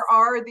 There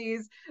are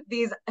these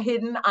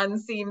hidden,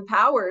 unseen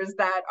powers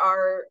that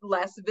are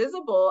less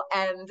visible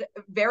and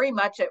very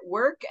much at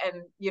work.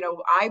 And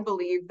I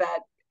believe that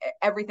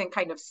everything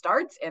kind of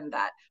starts in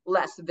that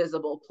less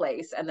visible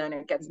place, and then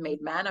it gets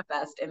made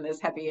manifest in this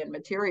heavy and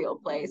material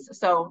place.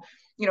 So,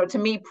 to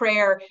me,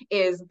 prayer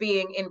is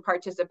being in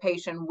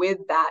participation with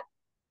that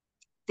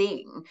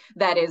thing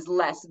that is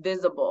less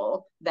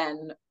visible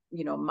than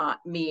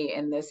me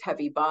in this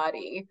heavy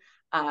body.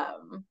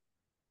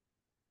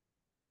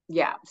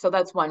 Yeah, so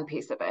that's one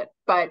piece of it,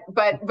 but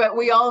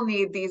we all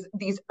need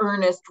these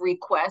earnest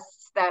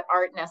requests that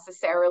aren't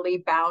necessarily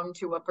bound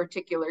to a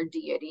particular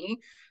deity.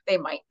 They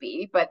might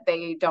be, but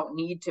they don't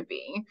need to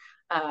be.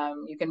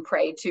 You can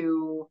pray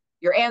to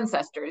your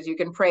ancestors, you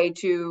can pray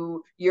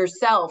to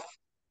yourself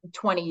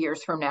 20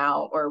 years from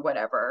now or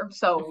whatever.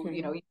 So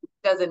it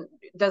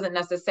doesn't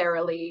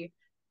necessarily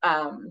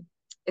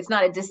it's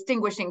not a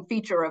distinguishing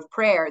feature of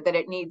prayer that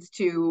it needs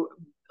to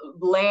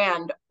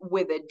land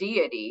with a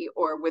deity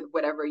or with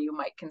whatever you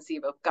might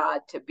conceive of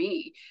God to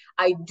be.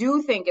 I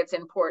do think it's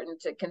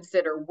important to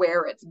consider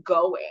where it's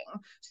going.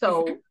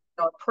 So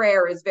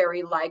prayer is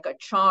very like a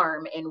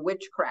charm in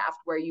witchcraft,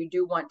 where you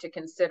do want to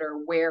consider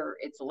where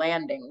it's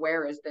landing.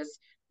 Where is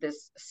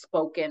this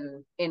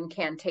spoken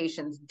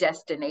incantation's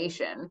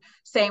destination?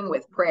 Same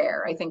with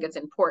prayer. I think it's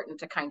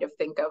important to kind of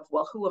think of,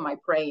 well, who am I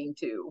praying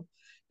to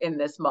in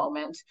this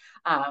moment?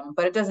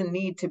 But it doesn't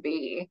need to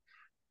be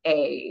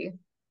a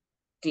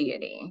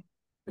deity.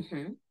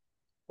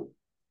 Mm-hmm.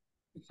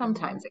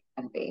 Sometimes it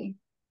can be,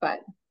 but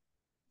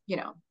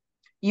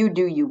you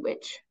do you,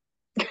 witch.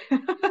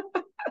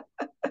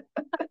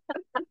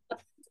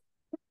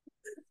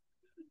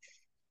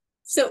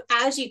 So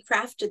as you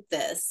crafted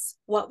this,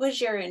 what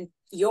was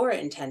your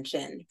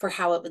intention for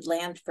how it would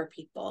land for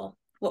people?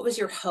 What was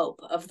your hope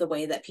of the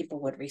way that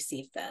people would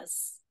receive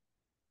this?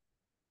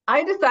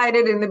 I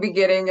decided in the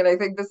beginning, and I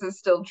think this is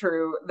still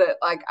true, that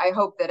I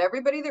hope that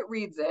everybody that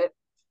reads it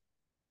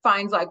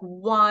finds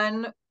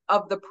one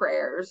of the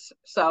prayers.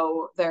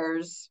 So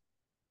there's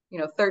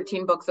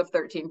 13 books of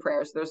 13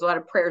 prayers. There's a lot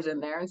of prayers in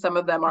there, and some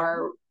of them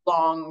are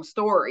long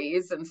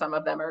stories, and some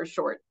of them are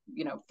short,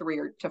 3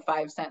 to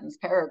 5 sentence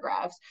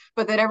paragraphs,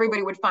 but that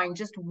everybody would find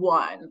just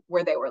one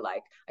where they were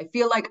like, I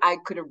feel like I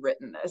could have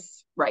written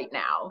this right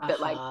now.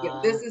 That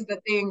this is the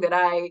thing that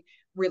I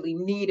really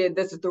needed.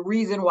 This is the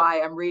reason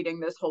why I'm reading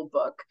this whole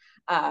book.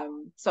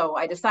 So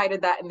I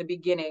decided that in the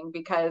beginning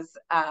because,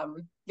 I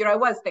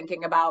was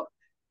thinking about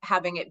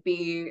having it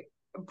be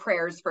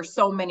prayers for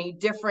so many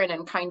different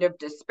and kind of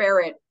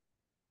disparate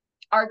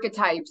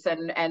archetypes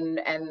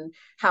and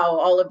how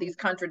all of these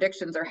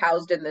contradictions are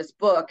housed in this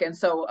book. And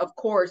so, of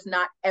course,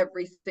 not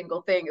every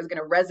single thing is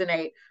going to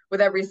resonate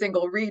with every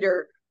single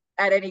reader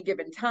at any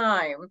given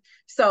time.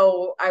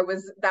 So that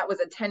was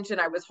a tension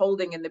I was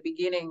holding in the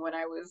beginning when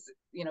I was,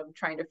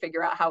 trying to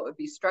figure out how it would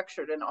be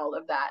structured and all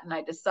of that. And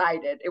I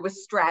decided it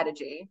was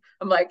strategy.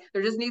 I'm like,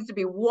 there just needs to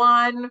be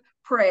one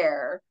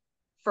prayer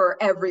for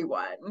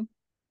everyone.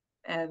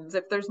 And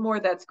if there's more,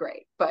 that's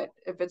great. But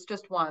if it's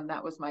just one,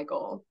 that was my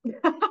goal.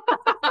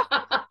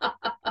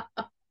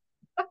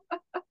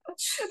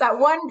 That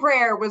one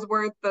prayer was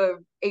worth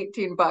the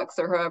 $18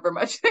 or however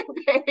much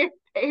they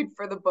paid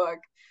for the book.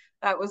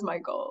 That was my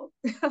goal.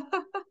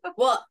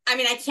 Well, I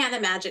mean, I can't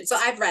imagine. So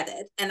I've read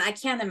it, and I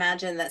can't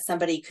imagine that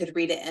somebody could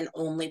read it and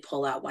only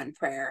pull out one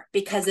prayer,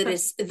 because it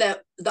is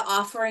the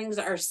offerings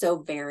are so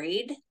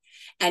varied,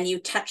 and you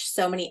touch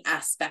so many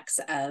aspects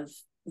of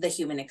the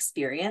human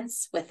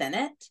experience within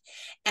it.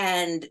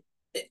 And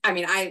I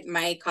mean,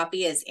 my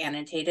copy is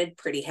annotated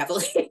pretty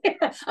heavily.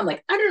 I'm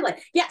like, underline,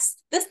 yes,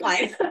 this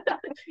line,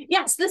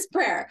 yes, this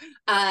prayer.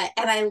 And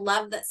I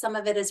love that some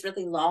of it is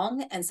really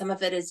long and some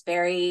of it is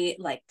very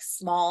like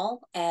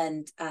small.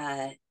 And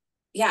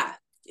yeah,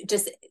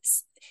 just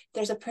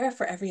there's a prayer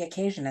for every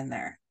occasion in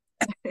there.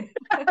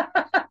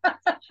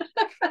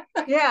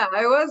 Yeah,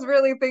 I was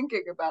really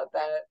thinking about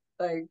that.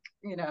 Like,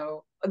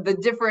 the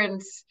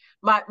different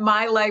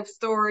my life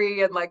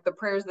story and like the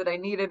prayers that I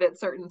needed at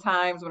certain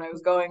times when I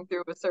was going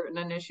through a certain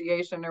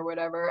initiation or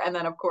whatever. And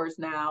then of course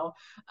now.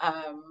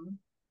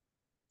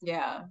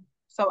 Yeah.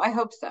 So I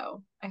hope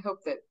so. I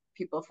hope that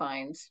people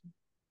find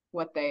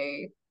what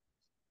they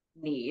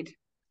need.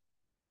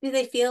 Do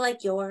they feel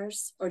like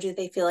yours or do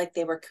they feel like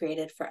they were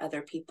created for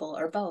other people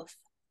or both?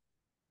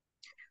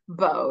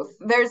 Both.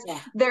 There's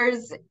Yeah,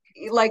 there's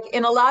like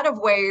in a lot of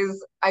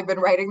ways I've been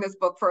writing this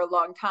book for a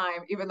long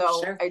time, even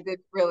though sure. I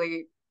didn't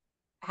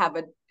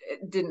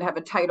have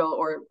a title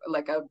or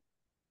like a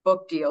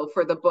book deal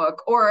for the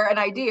book or an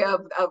idea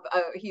of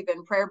a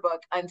heathen prayer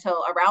book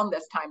until around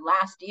this time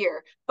last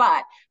year.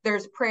 But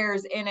there's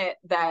prayers in it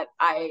that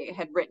I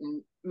had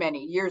written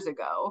many years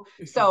ago.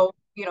 Mm-hmm. So,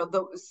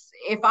 those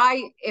if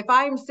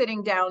I'm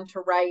sitting down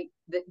to write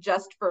that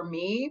just for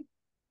me,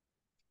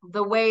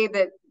 the way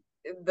that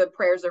the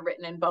prayers are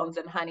written in Bones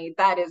and Honey,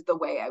 that is the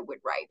way I would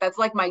write. That's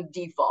like my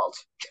default.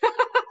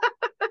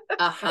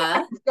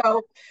 Uh-huh.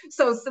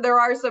 So there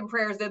are some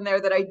prayers in there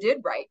that I did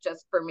write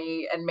just for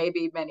me and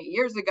maybe many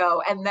years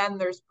ago. And then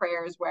there's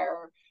prayers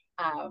where,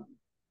 um,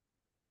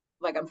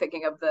 like I'm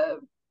thinking of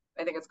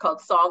I think it's called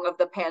Song of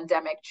the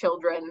Pandemic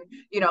Children.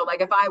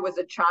 Like if I was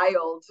a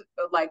child,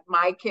 like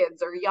my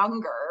kids are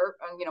younger,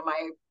 and,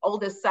 my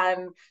oldest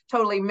son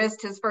totally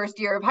missed his first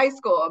year of high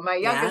school. And my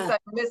youngest Yeah. son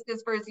missed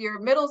his first year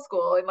of middle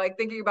school. And like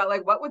thinking about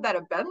like, what would that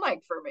have been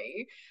like for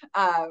me?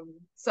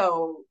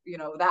 So,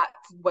 that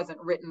wasn't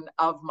written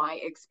of my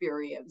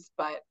experience,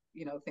 but,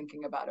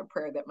 thinking about a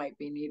prayer that might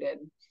be needed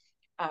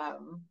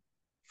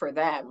for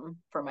them,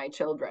 for my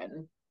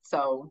children.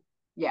 So,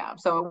 yeah,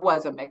 so it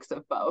was a mix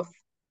of both.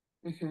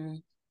 Mm-hmm.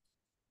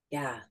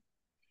 Yeah.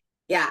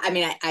 Yeah. I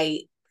mean,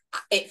 I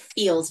it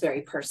feels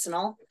very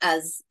personal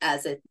as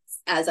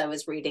I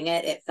was reading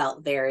it. It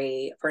felt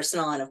very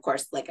personal. And of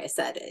course, like I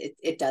said,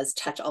 it does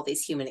touch all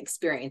these human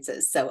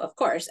experiences. So of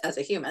course, as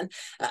a human,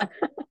 I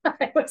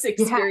was Yeah.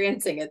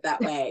 experiencing it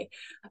that way.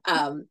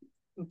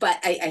 But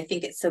I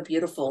think it's so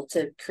beautiful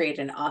to create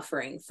an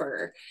offering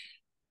for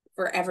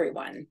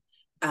everyone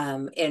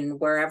in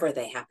wherever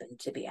they happen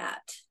to be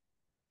at.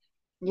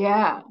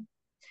 Yeah.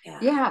 Yeah.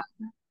 Yeah.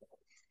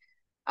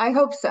 I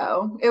hope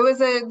so. It's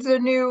a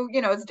new,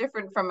 it's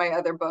different from my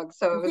other books.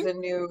 So it was Mhm. a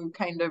new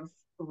kind of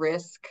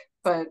risk,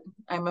 but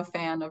I'm a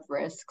fan of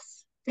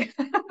risks.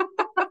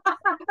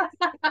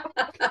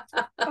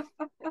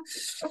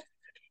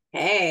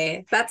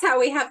 Hey, that's how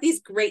we have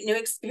these great new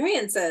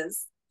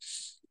experiences.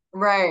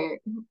 Right.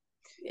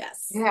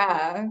 Yes.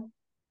 Yeah.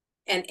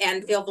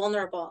 And feel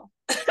vulnerable.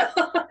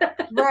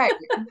 Right.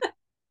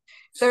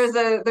 There's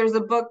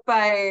a book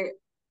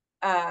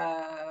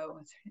uh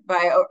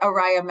by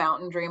Araya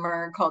Mountain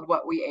Dreamer called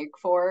What We Ache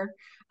For.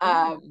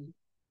 Mm.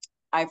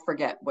 I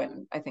forget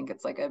when, I think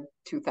it's like a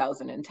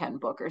 2010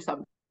 book or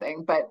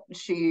something, but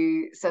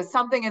she says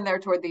something in there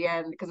toward the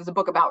end, because it's a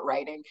book about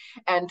writing.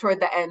 And toward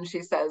the end,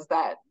 she says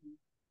that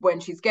when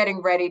she's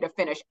getting ready to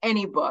finish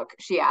any book,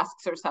 she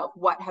asks herself,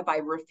 what have I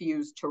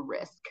refused to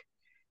risk?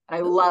 And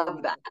I love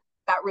Ooh, that.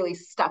 That really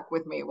stuck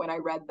with me when I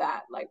read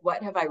that. Like,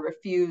 what have I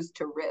refused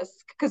to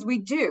risk? Because we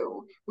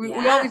do. We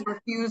yeah. always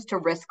refuse to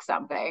risk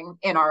something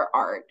in our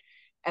art.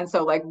 And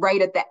so, like,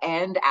 right at the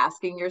end,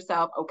 asking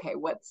yourself, okay,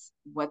 what's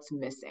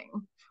missing?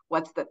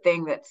 What's the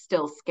thing that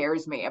still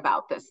scares me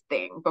about this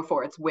thing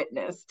before it's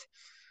witnessed?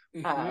 Uh,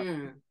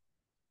 Mm-hmm.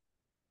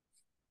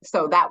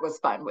 so that was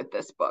fun with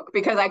this book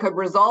because I could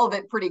resolve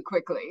it pretty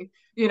quickly.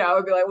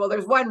 I'd be like, well,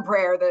 there's one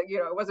prayer that,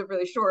 I wasn't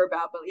really sure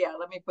about, but yeah,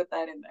 let me put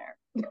that in there.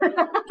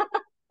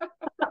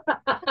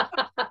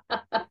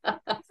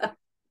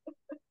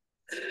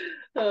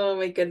 Oh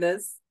my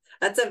goodness.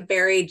 That's a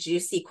very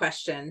juicy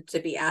question to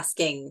be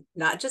asking,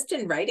 not just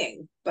in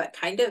writing, but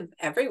kind of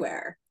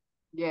everywhere.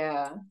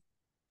 Yeah.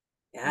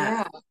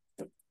 Yeah,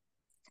 Yeah.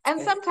 And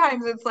good.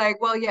 sometimes it's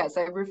like, well, yes,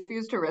 I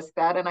refuse to risk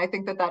that. And I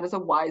think that that is a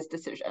wise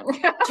decision.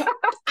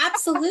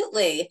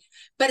 Absolutely.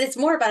 But it's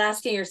more about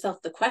asking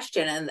yourself the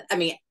question. And I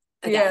mean,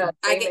 Yeah, again,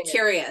 I get naming it.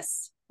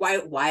 curious.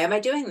 Why am I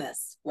doing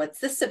this? What's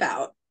this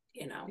about?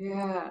 You know,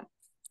 Yeah,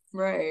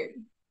 right.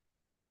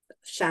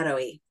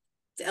 shadowy.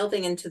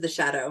 Delving into the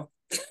shadow.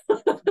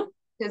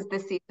 Tis the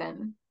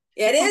season.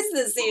 It is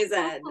the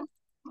season.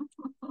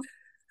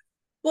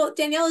 Well,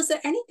 Danielle, is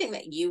there anything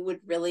that you would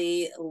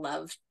really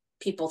love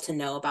people to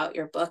know about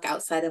your book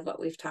outside of what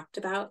we've talked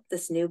about,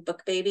 this new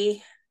book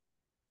baby?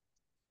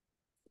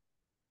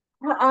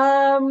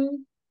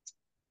 Um,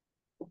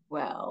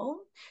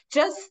 well,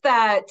 just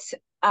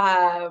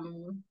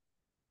um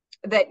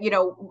that,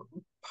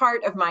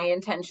 part of my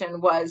intention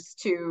was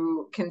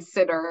to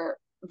consider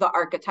the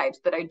archetypes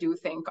that I do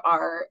think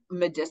are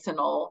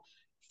medicinal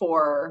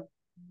for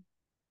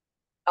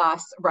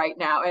us right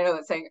now. I know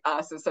that saying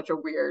us is such a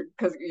weird,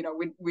 because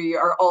we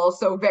are all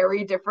so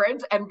very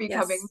different and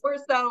becoming Yes. more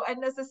so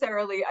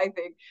unnecessarily, I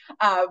think.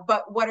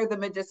 But what are the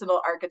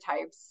medicinal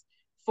archetypes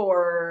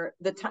for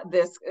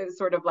this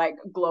sort of like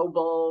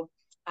global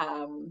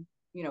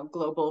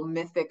global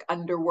mythic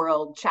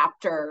underworld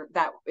chapter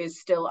that is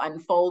still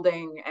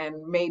unfolding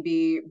and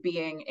maybe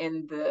being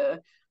in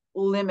the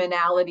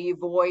liminality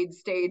void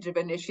stage of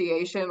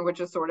initiation, which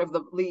is sort of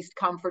the least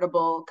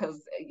comfortable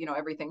because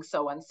everything's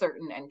so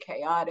uncertain and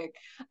chaotic.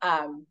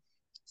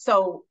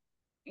 So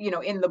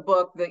in the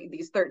book,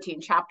 these 13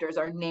 chapters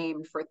are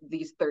named for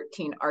these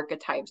 13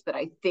 archetypes that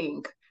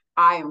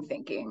I am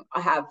thinking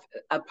have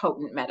a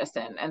potent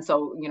medicine. And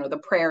so, the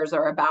prayers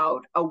are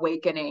about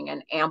awakening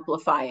and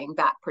amplifying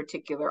that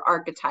particular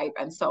archetype.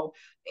 And so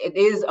it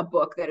is a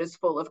book that is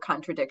full of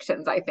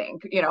contradictions, I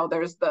think.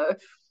 There's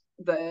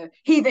the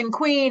heathen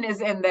queen is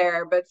in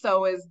there, but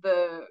so is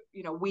the,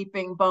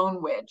 weeping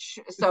bone witch.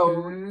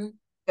 So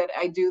that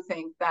I do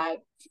think that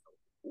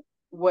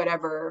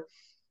whatever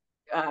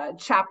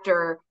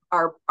chapter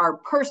our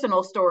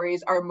personal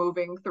stories are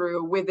moving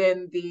through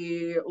within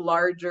the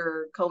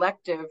larger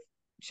collective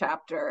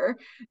chapter,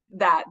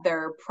 that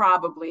there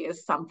probably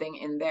is something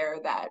in there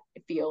that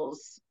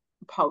feels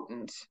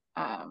potent.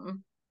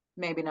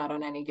 Maybe not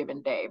on any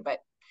given day, but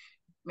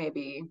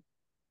maybe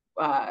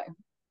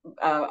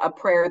a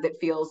prayer that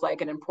feels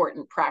like an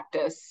important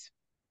practice,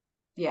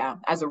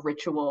 as a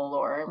ritual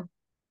or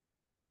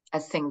a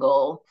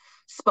single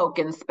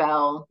spoken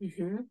spell.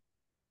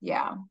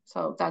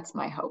 So that's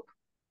my hope.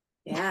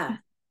 Yeah.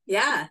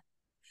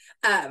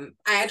 I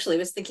actually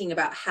was thinking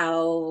about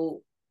how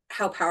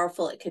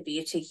powerful it could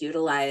be to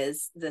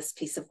utilize this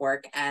piece of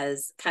work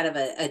as kind of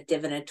a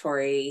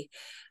divinatory,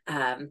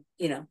 like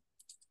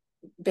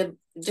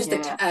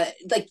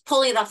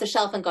pulling it off the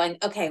shelf and going,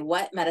 okay,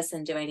 what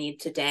medicine do I need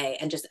today?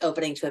 And just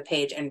opening to a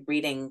page and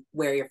reading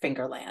where your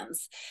finger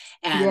lands.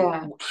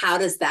 And how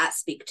does that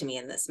speak to me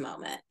in this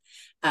moment?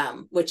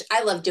 Which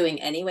I love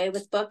doing anyway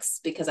with books,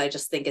 because I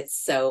just think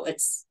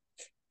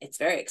it's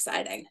very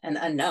exciting and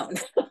unknown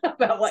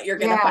about what you're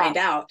going to find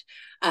out.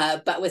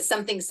 But with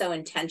something so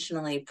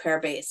intentionally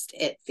prayer-based,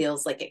 it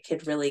feels like it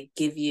could really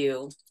give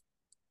you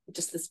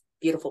just this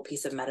beautiful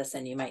piece of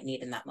medicine you might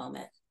need in that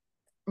moment.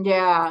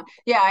 Yeah,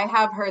 I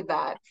have heard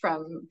that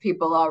from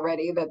people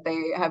already, that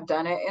they have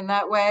done it in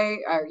that way,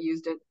 or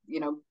used it,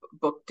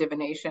 book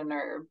divination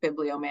or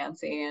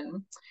bibliomancy,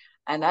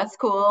 and that's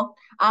cool.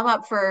 I'm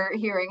up for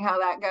hearing how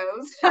that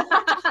goes.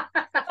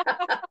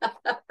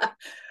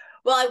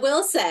 Well, I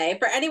will say,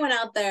 for anyone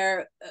out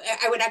there,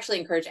 I would actually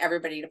encourage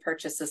everybody to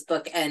purchase this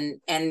book and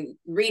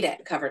read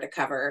it cover to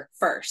cover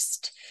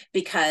first,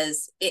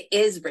 because it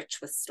is rich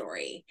with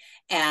story.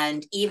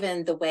 And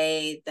even the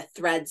way the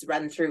threads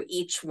run through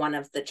each one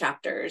of the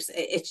chapters,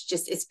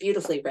 it's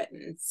beautifully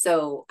written.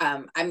 So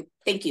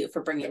thank you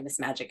for bringing this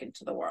magic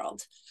into the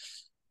world.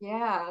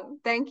 Yeah,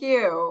 thank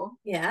you.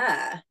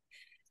 Yeah.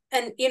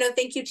 And,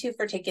 thank you too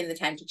for taking the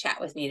time to chat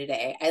with me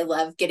today. I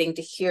love getting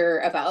to hear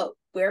about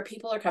where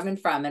people are coming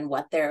from and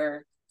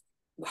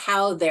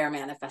how they're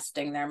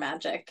manifesting their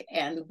magic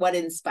and what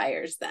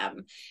inspires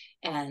them.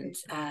 And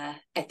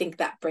I think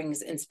that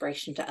brings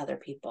inspiration to other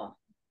people.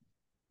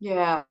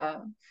 Yeah,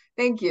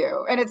 thank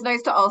you. And it's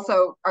nice to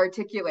also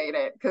articulate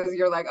it, because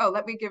you're like, oh,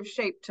 let me give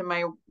shape to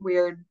my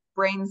weird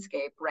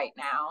brainscape right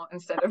now,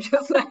 instead of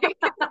just like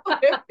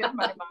in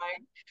my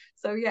mind.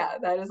 So yeah,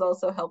 that is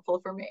also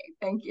helpful for me.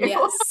 Thank you.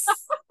 Yes.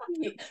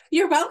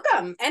 You're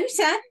welcome.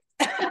 Anytime.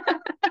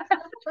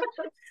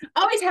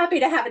 Always happy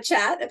to have a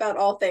chat about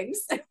all things.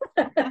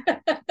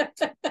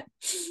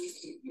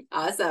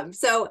 Awesome.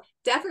 So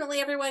definitely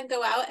everyone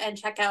go out and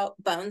check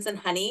out Bones and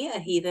Honey, a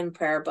heathen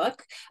prayer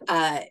book.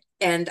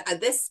 And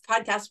this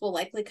podcast will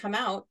likely come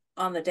out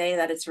on the day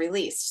that it's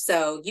released.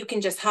 So you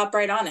can just hop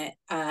right on it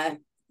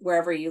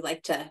wherever you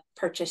like to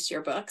purchase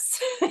your books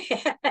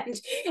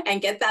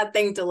and get that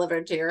thing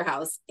delivered to your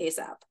house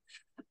ASAP.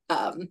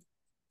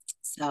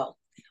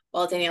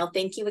 Well, Danielle,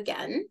 thank you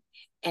again.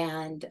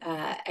 And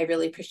I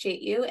really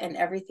appreciate you and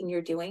everything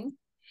you're doing.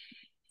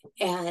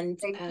 And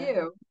thank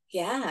you.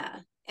 Yeah.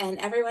 And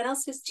everyone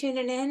else who's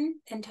tuning in,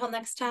 until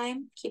next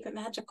time, keep it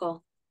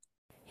magical.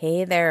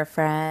 Hey there,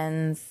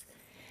 friends.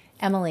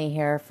 Emily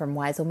here from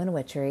Wise Woman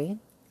Witchery.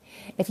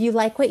 If you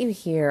like what you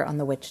hear on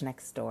The Witch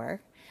Next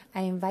Door,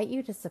 I invite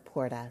you to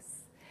support us.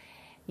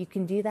 You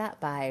can do that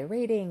by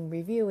rating,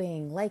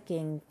 reviewing,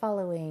 liking,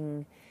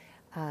 following,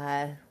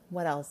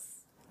 what else?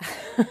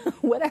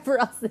 Whatever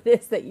else it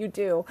is that you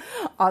do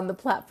on the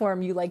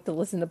platform you like to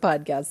listen to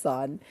podcasts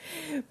on.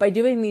 By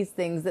doing these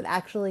things, it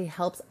actually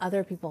helps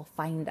other people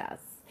find us.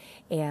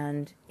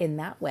 And in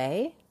that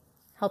way,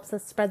 helps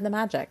us spread the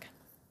magic.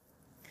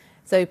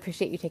 So I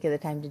appreciate you taking the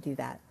time to do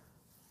that.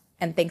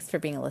 And thanks for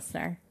being a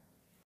listener.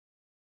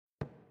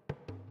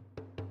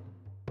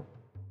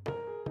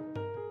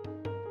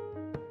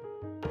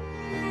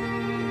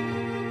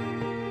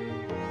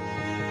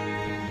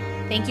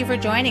 Thank you for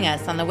joining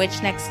us on The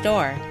Witch Next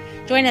Door.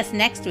 Join us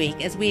next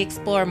week as we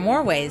explore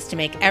more ways to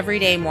make every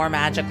day more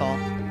magical.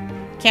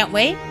 Can't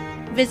wait?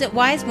 Visit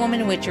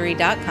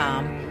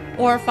wisewomanwitchery.com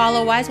or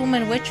follow Wise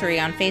Woman Witchery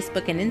on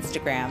Facebook and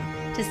Instagram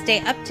to stay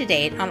up to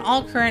date on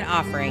all current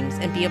offerings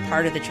and be a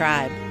part of the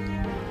tribe.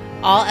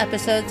 All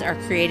episodes are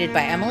created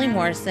by Emily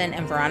Morrison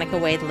and Veronica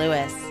Wade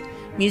Lewis.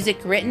 Music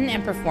written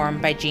and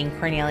performed by Jean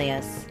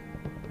Cornelius.